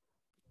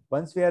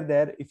 Once we are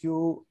there, if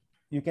you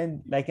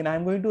can, like, and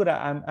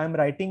I'm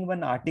writing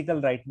one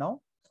article right now.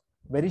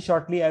 Very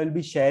shortly, I will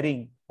be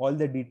sharing all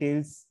the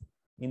details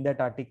in that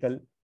article,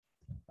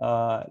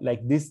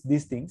 like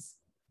these things.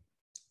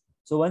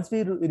 So once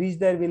we reach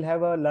there, we'll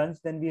have a lunch.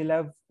 Then we'll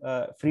have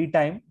free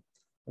time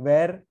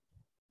where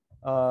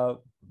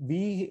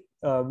we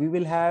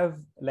will have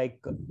like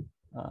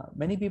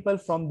many people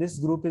from this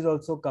group is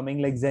also coming.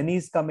 Like Zenny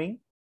is coming.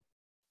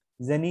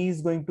 Zenny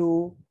is going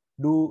to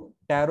do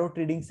tarot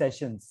reading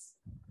sessions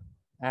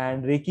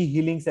and Reiki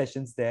healing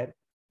sessions there.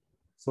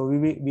 So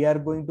we are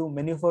going to,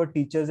 many of our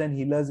teachers and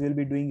healers will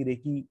be doing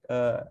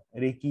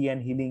Reiki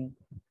and healing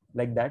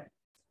like that.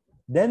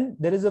 Then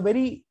there is a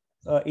very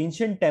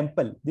ancient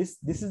temple. This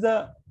is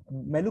a,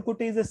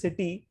 Melukote is a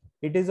city.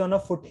 It is on a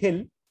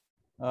foothill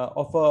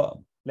of a,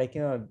 like,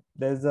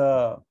 there is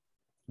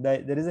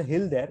a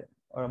hill there,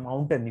 or a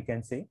mountain, you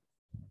can say.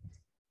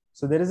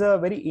 So there is a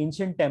very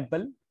ancient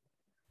temple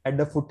at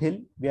the foothill.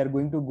 We are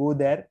going to go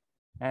there,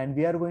 and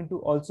we are going to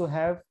also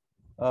have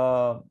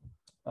a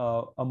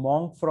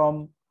monk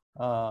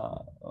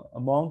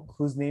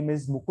whose name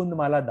is Mukund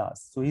Mala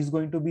Das. So he's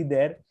going to be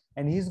there,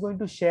 and he's going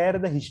to share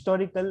the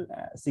historical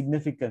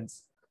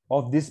significance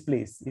of this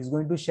place. He's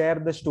going to share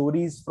the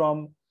stories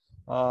from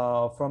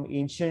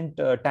ancient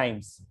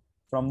times,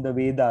 from the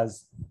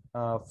Vedas,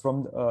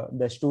 from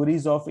the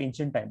stories of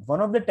ancient times.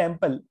 One of the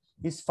temple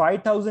is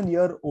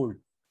 5,000-year-old,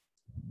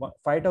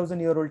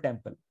 5,000-year-old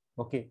temple.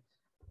 Okay,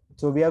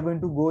 so we are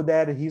going to go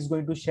there. He's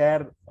going to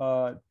share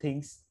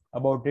things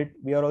about it.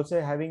 We are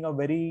also having a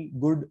very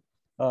good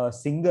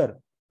singer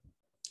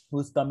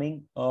who's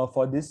coming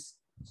for this.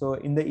 So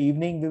in the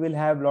evening, we will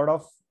have a lot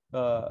of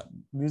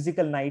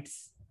musical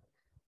nights.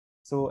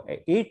 So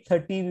at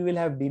 8:30, we will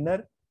have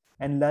dinner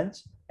and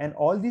lunch. And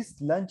all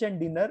this lunch and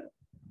dinner,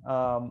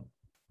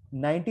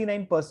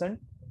 99%,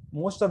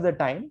 most of the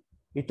time,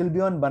 it will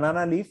be on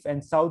banana leaf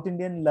and South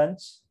Indian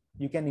lunch.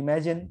 You can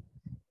imagine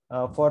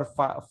for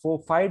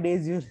 5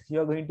 days,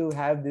 you're going to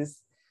have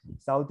this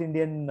South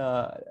Indian,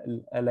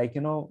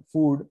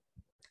 food,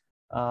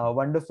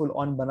 wonderful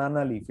on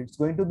banana leaf. It's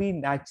going to be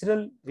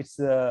natural. It's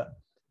the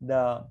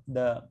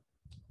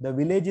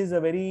village is a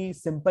very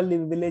simple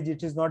village.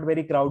 It is not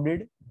very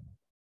crowded.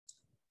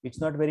 It's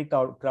not very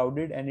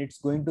crowded, and it's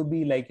going to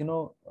be like,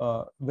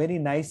 very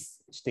nice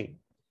stay.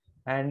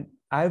 And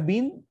I've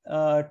been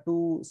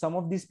to some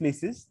of these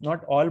places,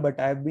 not all, but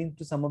I've been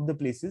to some of the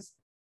places,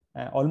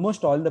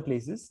 almost all the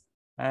places,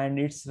 and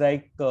it's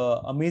like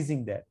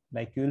amazing there.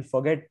 Like you will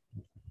forget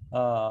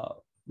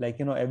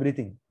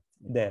everything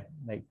there.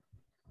 Like,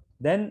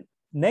 then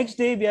next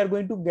day we are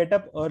going to get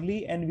up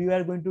early and we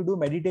are going to do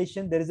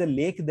meditation. There is a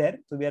lake there,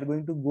 so we are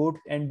going to go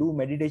and do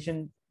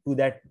meditation to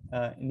that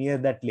near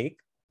that lake.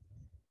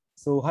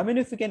 So how many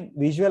of you can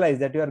visualize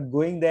that you are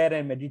going there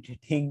and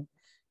meditating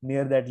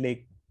near that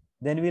lake?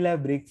 Then we'll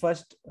have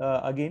breakfast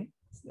again.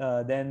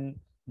 Then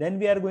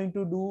we are going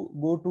to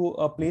go to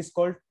a place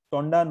called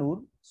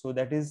Tondanur. So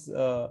that is,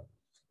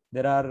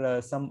 there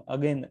are some,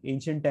 again,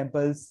 ancient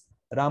temples.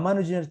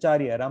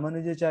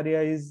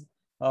 Ramanujacharya is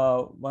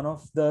one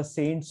of the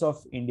saints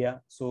of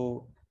India.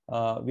 So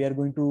we are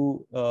going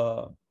to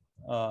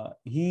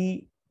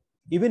he,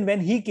 even when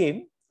he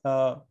came,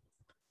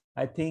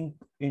 I think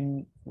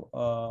in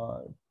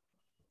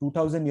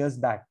 2000 years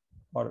back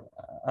or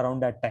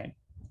around that time,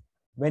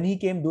 when he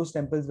came, those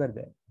temples were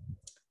there.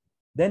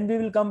 Then we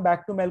will come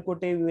back to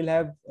Melkote. We will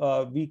have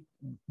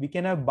we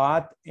can have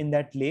bath in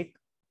that lake,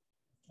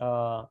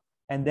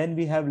 and then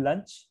we have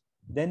lunch.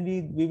 Then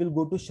we will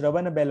go to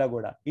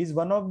Shravanabelagoda. Is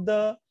one of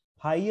the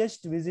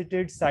highest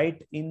visited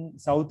site in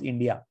South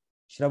India.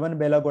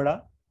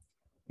 Shravanabelagoda.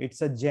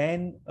 It's a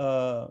Jain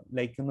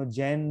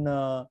Jain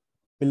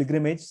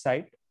pilgrimage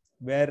site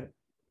where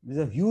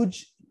there's a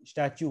huge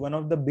statue, one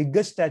of the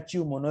biggest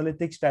statue,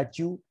 monolithic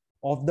statue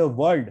of the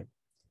world.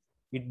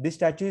 This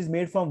statue is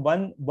made from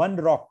one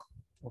rock.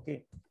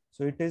 Okay,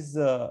 so it is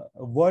a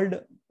world,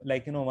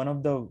 one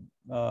of the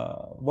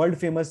world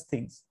famous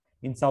things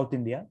in South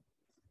India.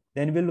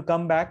 Then we'll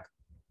come back,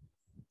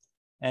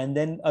 and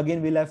then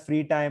again we'll have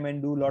free time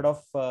and do a lot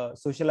of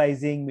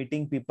socializing,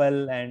 meeting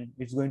people, and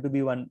it's going to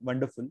be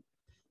wonderful.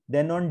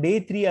 Then on day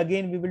 3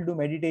 again we will do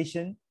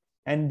meditation,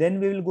 and then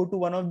we will go to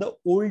one of the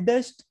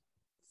oldest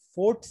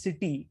fort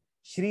city,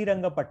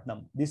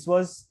 Srirangapatnam. This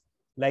was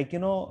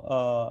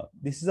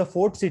this is a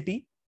fort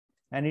city,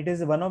 and it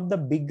is one of the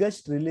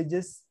biggest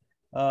religious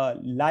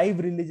live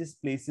religious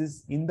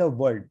places in the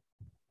world,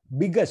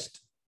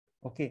 biggest.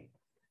 Okay,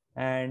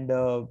 and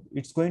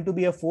it's going to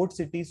be a fort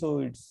city, so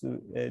it's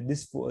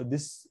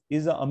this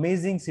is an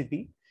amazing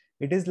city.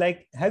 It is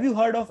like, have you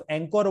heard of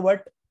Angkor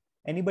Wat?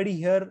 Anybody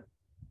here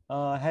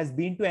has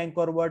been to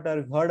Angkor Wat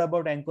or heard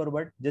about Angkor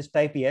Wat? Just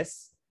type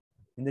yes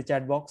in the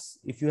chat box.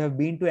 If you have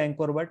been to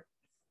Angkor Wat,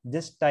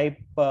 just type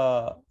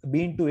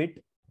been to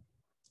it.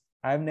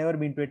 I have never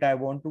been to it. I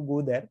want to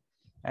go there,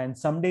 and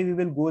someday we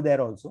will go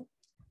there also.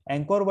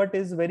 Angkor Wat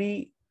is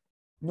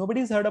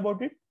nobody's heard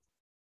about it.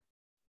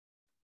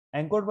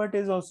 Angkor Wat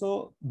is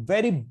also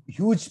very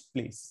huge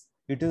place.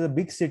 It is a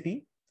big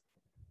city.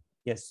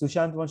 Yes,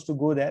 Sushant wants to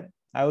go there.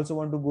 I also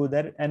want to go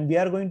there, and we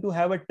are going to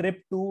have a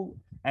trip to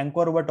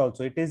Angkor Wat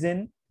also. It is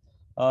in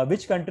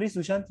which country,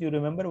 Sushant? You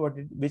remember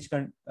which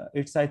country?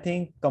 It's, I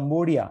think,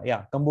 Cambodia.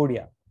 Yeah,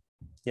 Cambodia.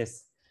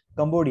 Yes,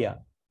 Cambodia.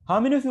 How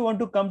many of you want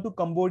to come to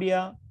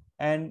Cambodia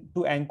and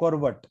to Angkor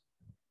Wat?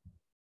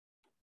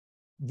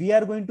 We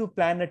are going to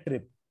plan a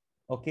trip.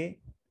 Okay,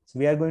 so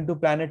we are going to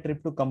plan a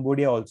trip to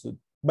Cambodia also.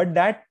 But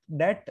that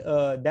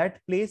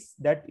place,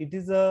 that it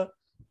is a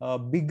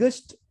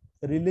biggest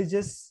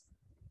religious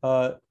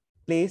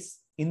place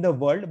in the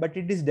world, but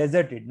it is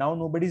deserted. Now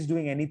nobody is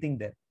doing anything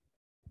there.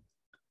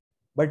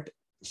 But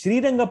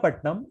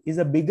Srirangapatnam is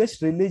the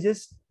biggest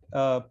religious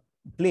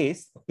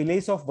place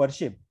of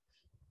worship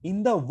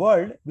in the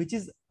world, which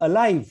is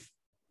alive,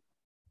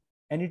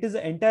 and it is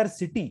an entire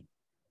city.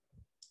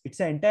 It's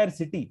an entire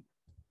city,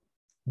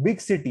 big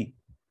city,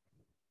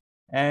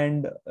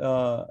 and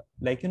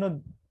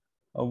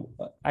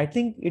I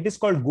think it is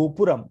called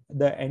Gopuram.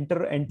 The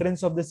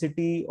entrance of the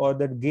city or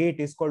the gate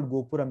is called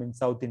Gopuram in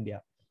South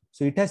India.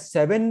 So it has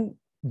 7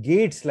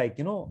 gates,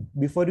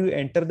 before you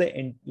enter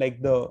the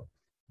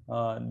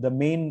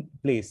main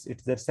place.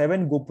 There are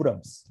 7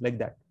 Gopurams like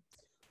that.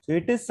 So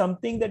it is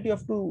something that you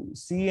have to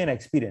see and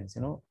experience.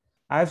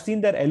 I have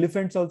seen that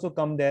elephants also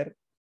come there,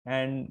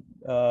 and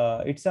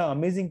it's an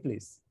amazing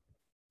place.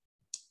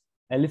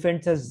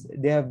 Elephants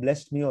they have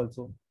blessed me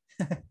also.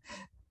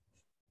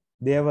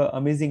 They have an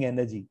amazing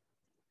energy.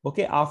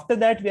 Okay, after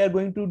that we are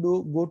going to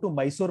go to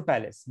Mysore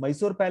Palace.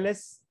 Mysore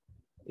Palace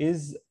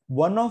is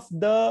one of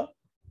the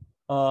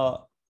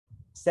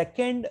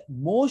second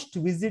most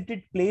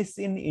visited place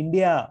in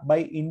India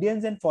by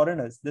Indians and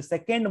foreigners. The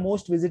second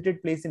most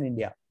visited place in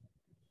India.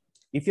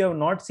 If you have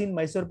not seen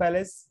Mysore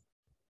Palace,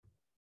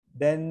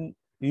 then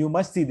you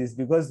must see this,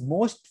 because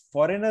most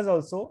foreigners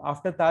also,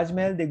 after Taj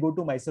Mahal, they go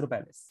to Mysore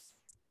Palace.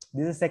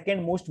 This is the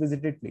second most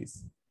visited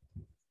place.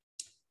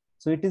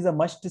 So it is a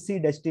must-see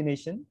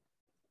destination.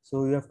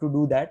 So you have to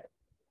do that.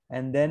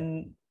 And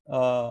then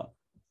the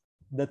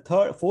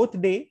fourth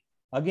day,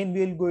 again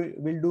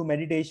we'll do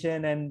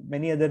meditation and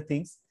many other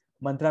things,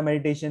 mantra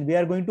meditation. We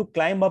are going to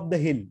climb up the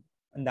hill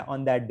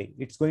on that day.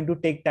 It's going to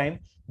take time.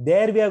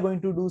 There we are going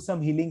to do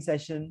some healing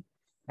session,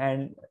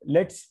 and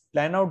let's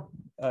plan out.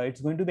 It's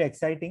going to be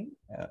exciting.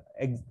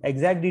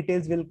 Exact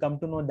details will come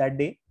to know that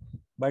day,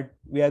 but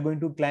we are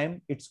going to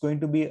climb. It's going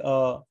to be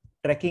a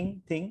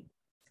trekking thing.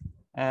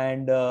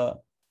 And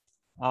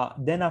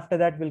then after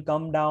that we'll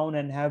come down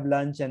and have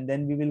lunch, and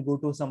then we will go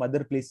to some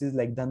other places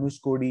like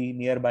Dhanushkodi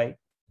nearby,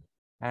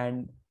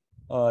 and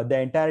the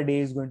entire day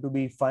is going to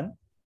be fun.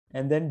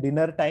 And then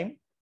dinner time,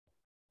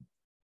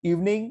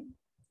 evening,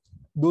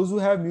 those who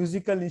have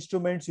musical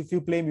instruments, if you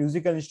play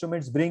musical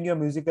instruments, bring your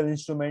musical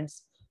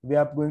instruments. We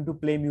are going to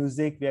play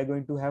music, we are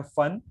going to have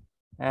fun,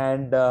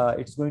 and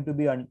it's going to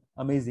be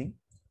amazing.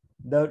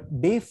 The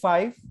day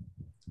 5,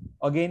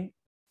 again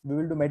we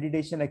will do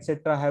meditation,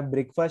 etc., have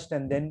breakfast,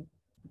 and then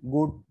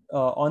go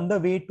on the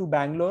way to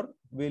Bangalore.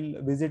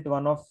 We'll visit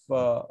one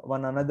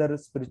another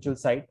spiritual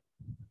site.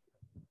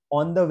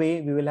 On the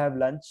way we will have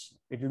lunch.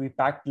 It will be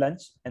packed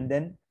lunch, and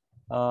then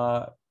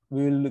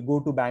we will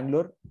go to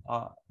Bangalore.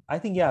 I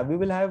think, yeah, we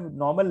will have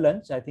normal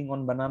lunch, I think,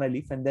 on banana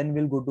leaf, and then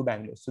we'll go to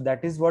Bangalore. So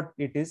that is what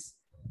it is.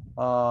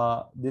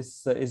 This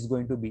is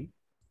going to be.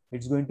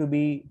 It's going to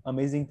be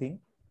amazing thing.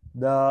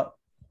 The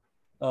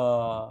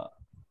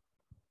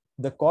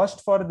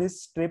cost for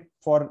this trip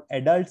for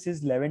adults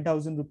is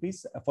 11,000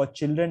 rupees. For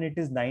children, it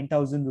is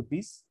 9,000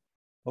 rupees.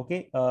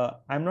 Okay.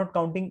 I'm not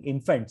counting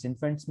infants.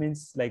 Infants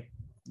means like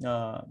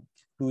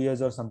 2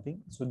 years or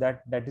something. So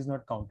that is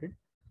not counted.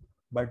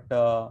 But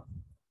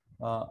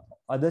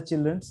other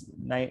children's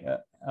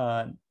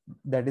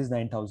that is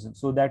 9,000.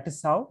 So that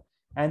is how.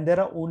 And there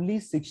are only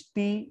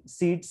 60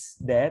 seats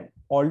there.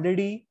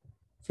 Already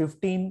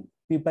 15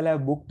 people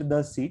have booked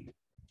the seat.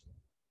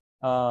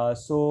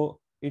 So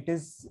it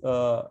is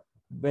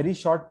very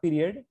short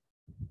period.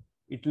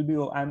 It will be,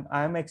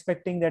 I'm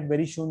expecting that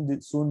very soon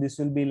this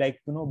will be like,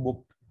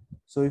 booked.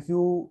 So if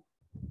you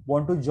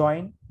want to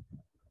join,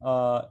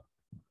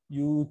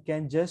 you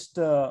can just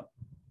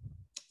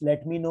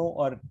let me know,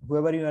 or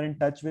whoever you are in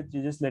touch with,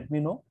 you just let me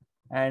know,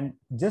 and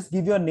just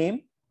give your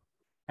name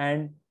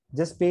and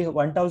just pay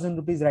 1,000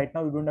 rupees right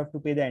now. You don't have to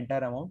pay the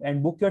entire amount,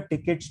 and book your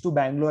tickets to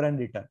Bangalore and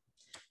return.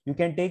 You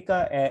can take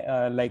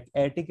a like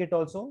air ticket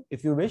also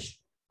if you wish,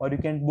 or you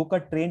can book a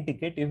train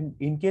ticket.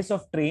 In case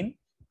of train,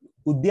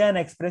 Udyan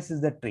Express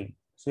is the train.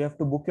 So you have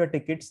to book your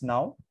tickets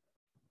now,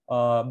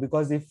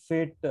 because if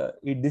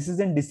this is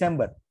in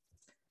December,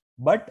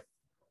 but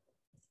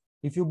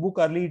if you book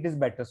early, it is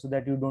better, so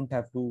that you don't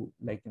have to,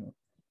 like,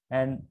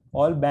 and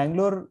all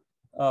Bangalore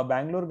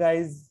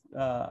guys,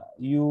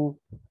 you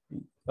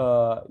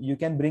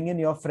can bring in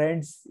your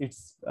friends.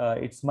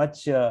 It's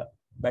much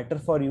better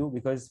for you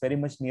because it's very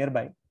much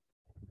nearby.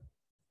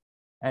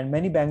 And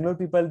many Bangalore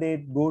people, they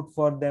go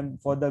for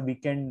the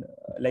weekend,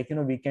 like,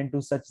 weekend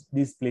to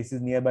these places,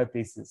 nearby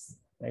places,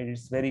 right?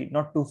 It's very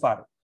not too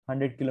far,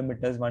 100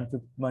 kilometers,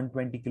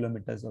 120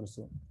 kilometers or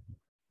so.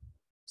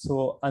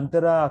 So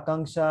Antara,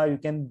 Akanksha, you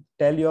can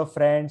tell your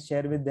friends,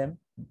 share with them,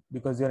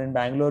 because you're in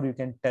Bangalore, you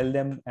can tell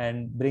them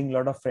and bring a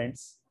lot of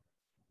friends.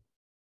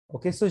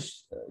 Okay, so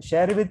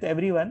share with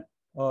everyone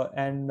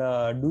and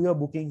do your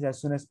bookings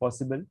as soon as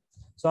possible.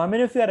 So how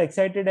many of you are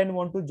excited and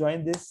want to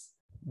join this?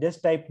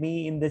 Just type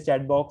me in the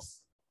chat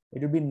box.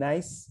 It would be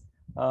nice,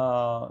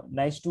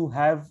 nice to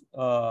have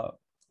all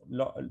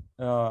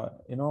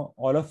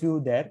of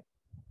you there.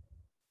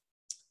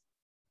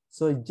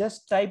 So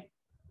just type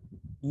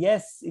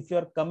yes if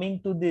you're coming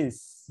to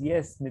this.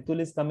 Yes, Nitul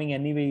is coming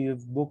anyway.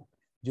 You've booked.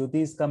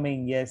 Jyoti is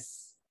coming.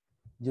 Yes,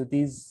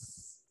 Jyoti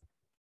is.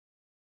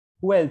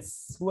 Who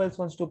else? Who else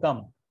wants to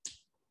come?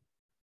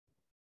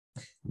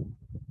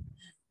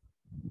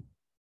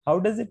 How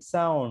does it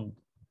sound?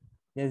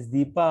 Yes,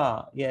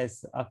 Deepa.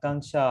 Yes,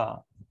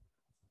 Akanksha.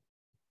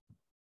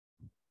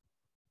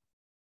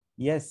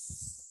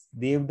 Yes,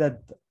 Devdutt,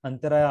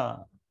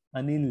 Antara,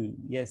 Anil.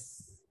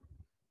 Yes.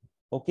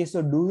 Okay,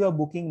 so do your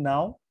booking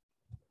now.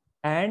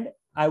 And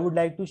I would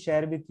like to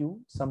share with you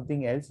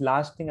something else.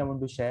 Last thing I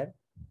want to share.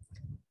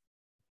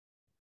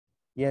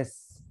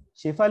 Yes,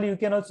 Shefali, you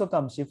can also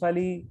come.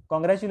 Shefali,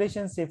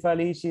 congratulations,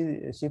 Shefali.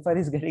 Shefali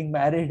is getting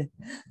married.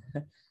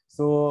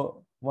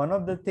 So one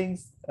of the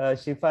things,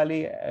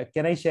 Shefali,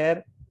 can I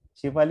share?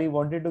 Shefali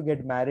wanted to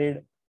get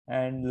married,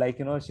 and like,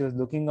 she was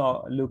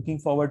looking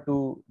forward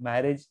to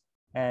marriage,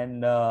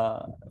 and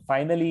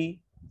finally,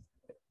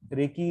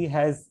 Reiki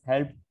has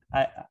helped.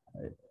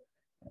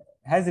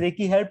 Has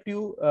Reiki helped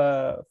you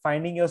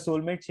finding your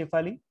soulmate,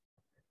 Shefali?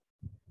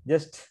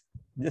 Just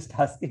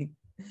asking.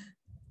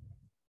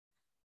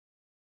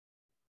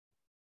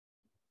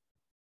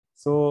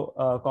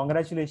 So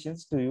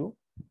congratulations to you.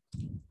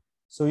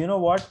 So you know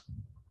what?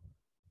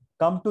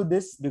 Come to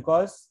this,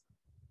 because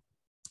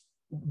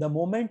the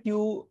moment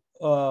you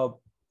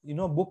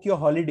book your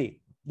holiday,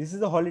 this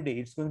is a holiday.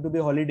 It's going to be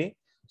a holiday.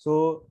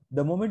 So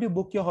the moment you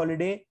book your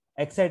holiday,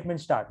 excitement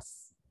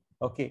starts.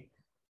 Okay.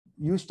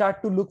 You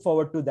start to look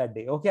forward to that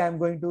day. Okay, I'm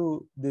going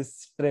to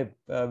this trip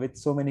with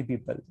so many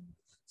people.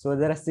 So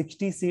there are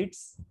 60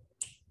 seats.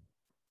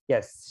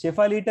 Yes,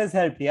 Shefali, it has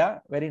helped. Yeah,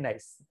 very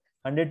nice.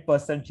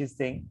 100% she's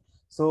saying.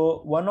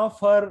 So one of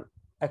her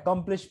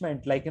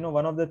accomplishment, like,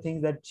 one of the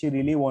things that she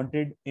really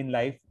wanted in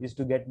life is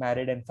to get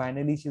married, and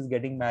finally she's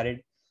getting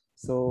married.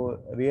 So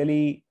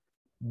really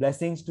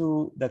blessings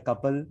to the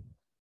couple,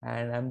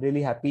 and I'm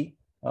really happy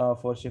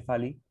for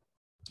Shefali.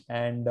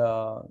 And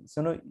so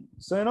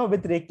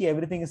with Reiki,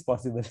 everything is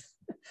possible.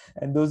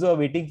 And those who are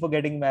waiting for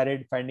getting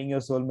married, finding your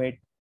soulmate,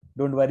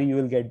 don't worry, you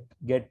will get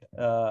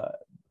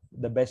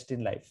the best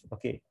in life.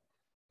 Okay.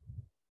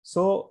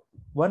 So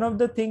one of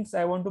the things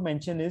I want to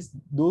mention is,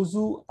 those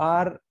who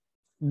are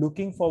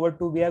looking forward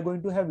to, we are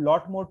going to have a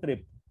lot more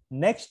trip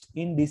next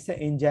in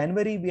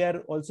January. We are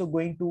also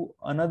going to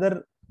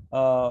another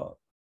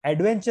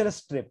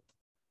adventurous trip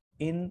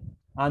in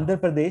Andhra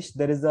Pradesh.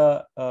 There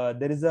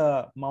is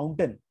a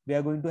mountain. We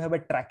are going to have a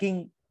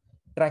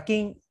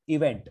trekking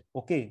event.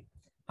 Okay,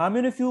 how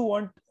many of you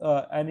want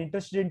and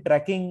interested in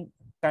trekking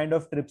kind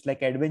of trips,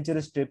 like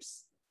adventurous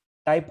trips?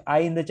 Type I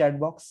in the chat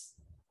box.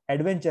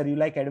 Adventure, you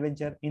like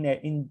adventure?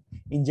 In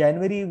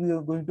January we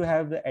are going to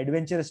have the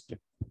adventurous trip.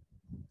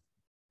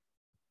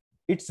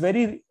 it's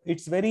very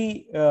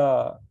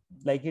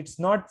like it's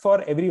not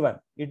for everyone.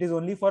 It is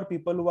only for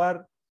people who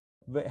are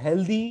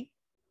healthy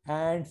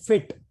and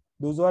fit,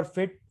 those who are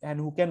fit and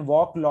who can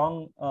walk long,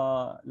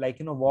 like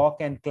walk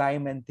and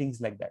climb and things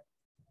like that.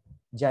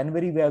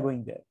 January we are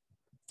going there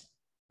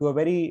to a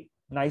very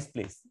nice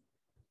place.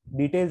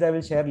 Details I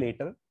will share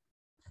later.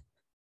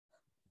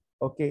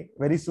 Okay,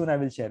 very soon I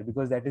will share,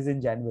 because that is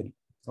in January.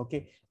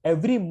 Okay,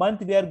 every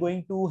month we are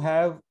going to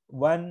have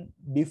one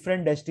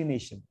different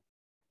destination.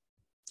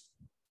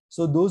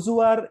 So those who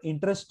are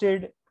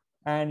interested,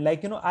 and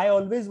I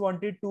always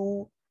wanted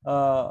to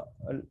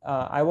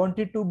I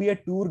wanted to be a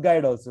tour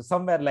guide also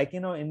somewhere,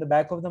 in the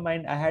back of the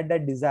mind I had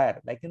that desire,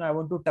 I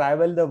want to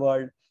travel the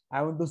world.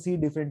 I want to see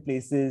different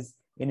places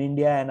in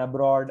India and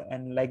abroad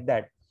and like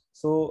that.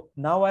 So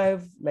now I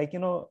have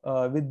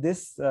with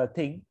this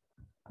thing,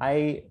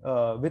 I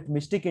with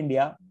Mystic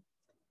India,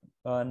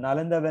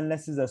 Nalanda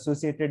Wellness is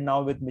associated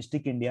now with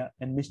Mystic India,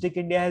 and Mystic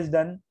India has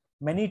done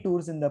many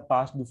tours in the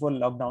past before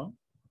lockdown.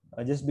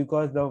 Just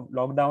because the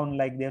lockdown,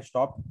 they have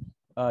stopped,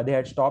 they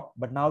had stopped,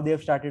 but now they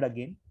have started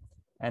again.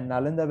 And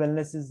Nalanda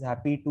Wellness is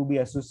happy to be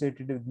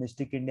associated with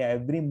Mystic India.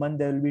 Every month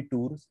there will be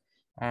tours,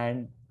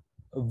 and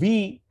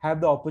we have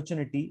the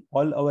opportunity.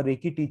 All our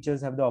Reiki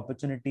teachers have the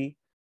opportunity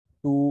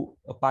to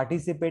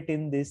participate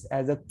in this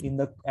as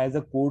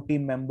a core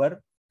team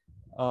member.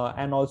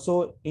 And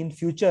also in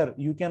future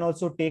you can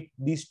also take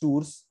these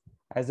tours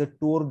as a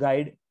tour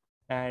guide,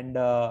 and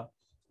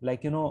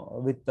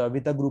with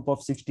a group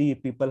of 60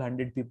 people,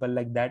 100 people,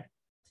 like that.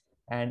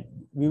 And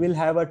we will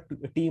have a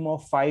team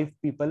of 5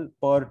 people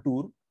per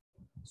tour.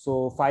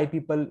 So 5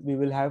 people we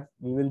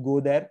will go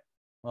there,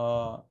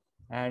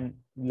 and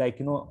make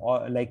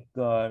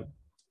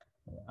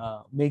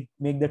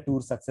the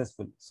tour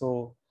successful.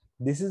 So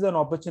this is an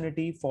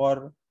opportunity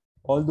for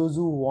all those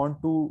who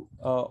want to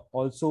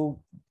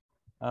also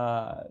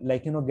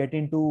get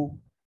into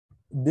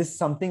this,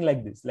 something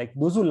like this, like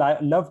those who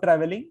love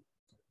traveling.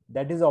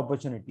 That is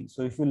opportunity.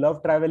 So if you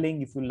love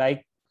traveling, if you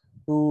like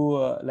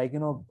to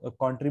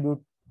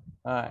contribute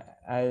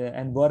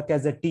and work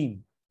as a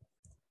team.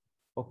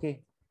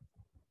 Okay,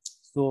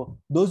 so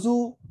those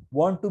who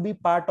want to be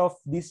part of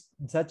this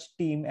such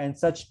team and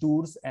such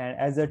tours, and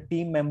as a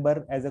team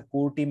member, as a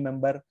core team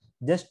member,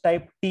 just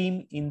type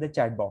team in the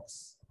chat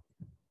box.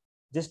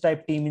 Just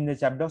type team in the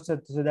chat box,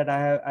 so that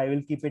I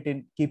will keep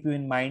you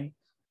in mind.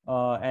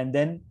 And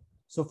then,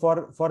 so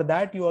for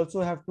that you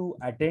also have to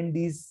attend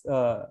these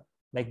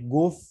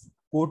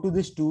go to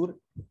this tour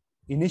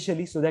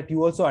initially, so that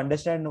you also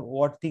understand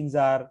what things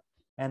are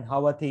and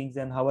how are things,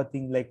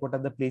 like what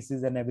are the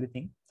places and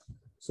everything,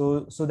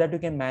 so that you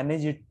can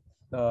manage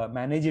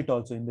it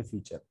also in the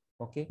future.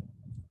 Okay,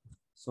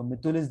 so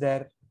Mitul is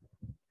there.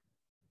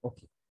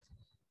 Okay,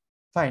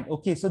 fine.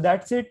 Okay, so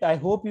that's it. I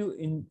hope you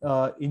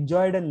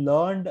enjoyed and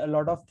learned a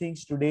lot of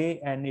things today.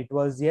 And it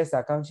was, yes,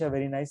 Akanksha,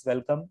 very nice.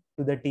 Welcome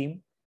to the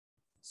team.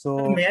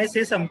 So may I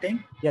say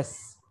something?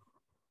 Yes.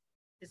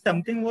 It's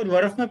something about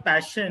one of my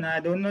passion. I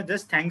don't know,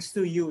 just thanks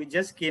to you, it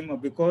just came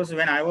up because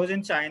when I was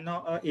in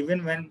China,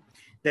 even when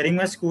during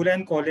my school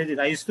and college,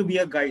 I used to be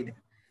a guide.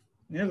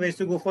 We used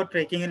to go for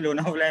trekking in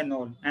Lonavala and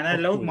all. And I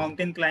love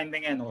mountain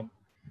climbing and all.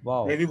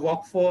 Wow. Where we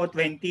walk for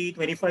 20,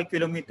 25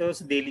 kilometers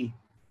daily.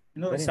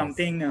 Very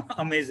something nice.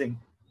 Amazing.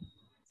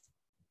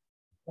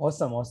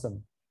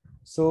 Awesome.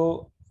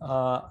 So,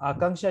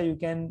 Akanksha, you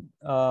can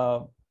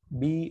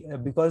be,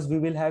 because we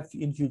will have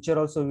in future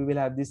also, we will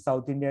have this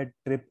South India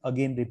trip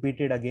again,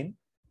 repeated again.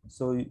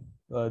 So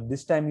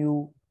this time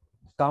you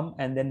come,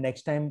 and then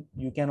next time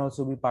you can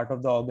also be part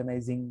of the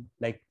organizing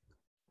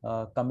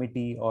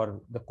committee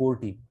or the core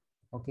team.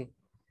 Okay.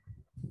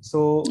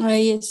 So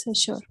yes,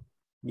 sure.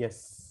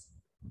 Yes.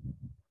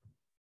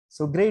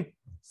 So great.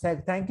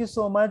 Thank you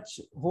so much.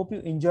 Hope you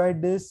enjoyed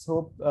this.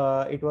 Hope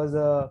it was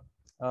a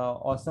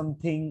awesome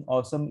thing,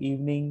 awesome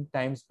evening,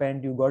 time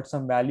spent. You got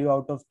some value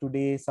out of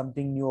today,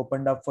 something new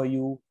opened up for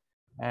you,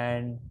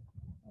 and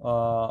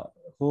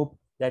hope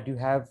that you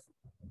have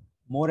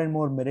more and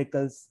more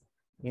miracles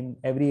in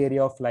every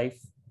area of life.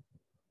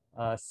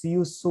 See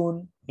you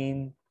soon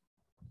in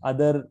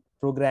other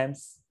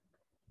programs,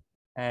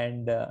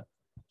 and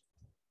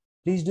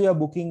please do your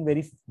booking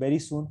very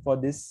soon for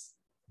this.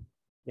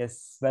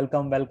 Yes,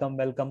 welcome.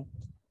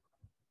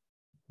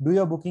 Do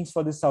your bookings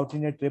for this South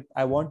India trip.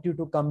 I want you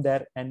to come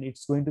there, and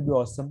it's going to be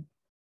awesome.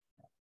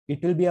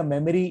 It will be a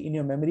memory in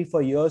your memory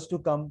for years to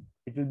come.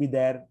 It will be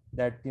there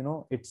that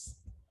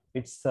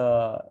it's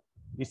a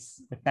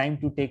time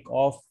to take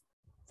off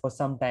for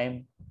some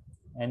time,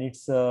 and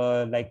it's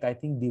I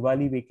think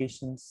Diwali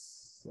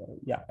vacations.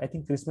 Yeah, I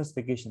think Christmas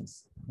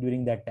vacations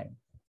during that time.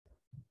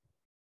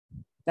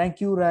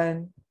 Thank you,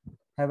 Ryan.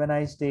 Have a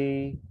nice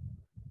day.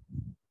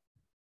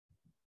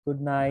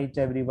 Good night,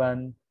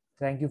 everyone.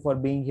 Thank you for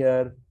being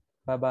here.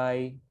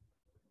 Bye-bye.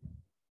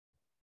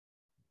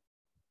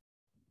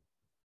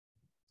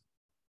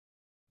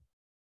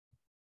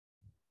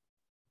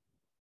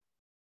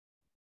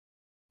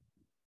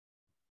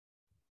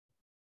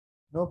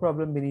 No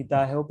problem, Benita.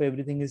 I hope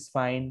everything is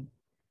fine.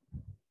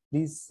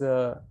 Please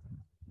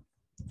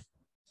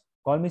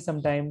Call me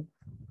sometime.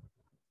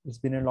 It's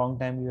been a long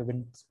time we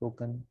haven't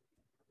spoken.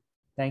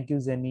 Thank you,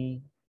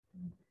 Zenny.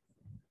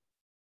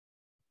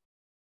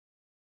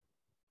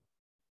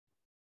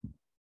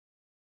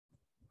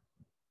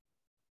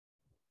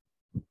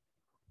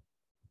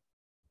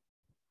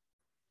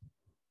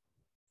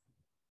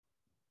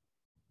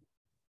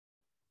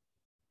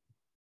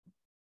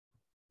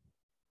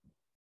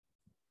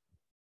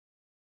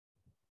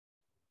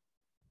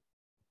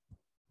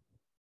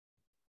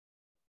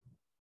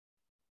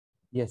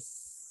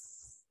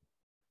 Yes.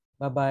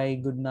 Bye-bye.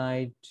 Good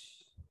night.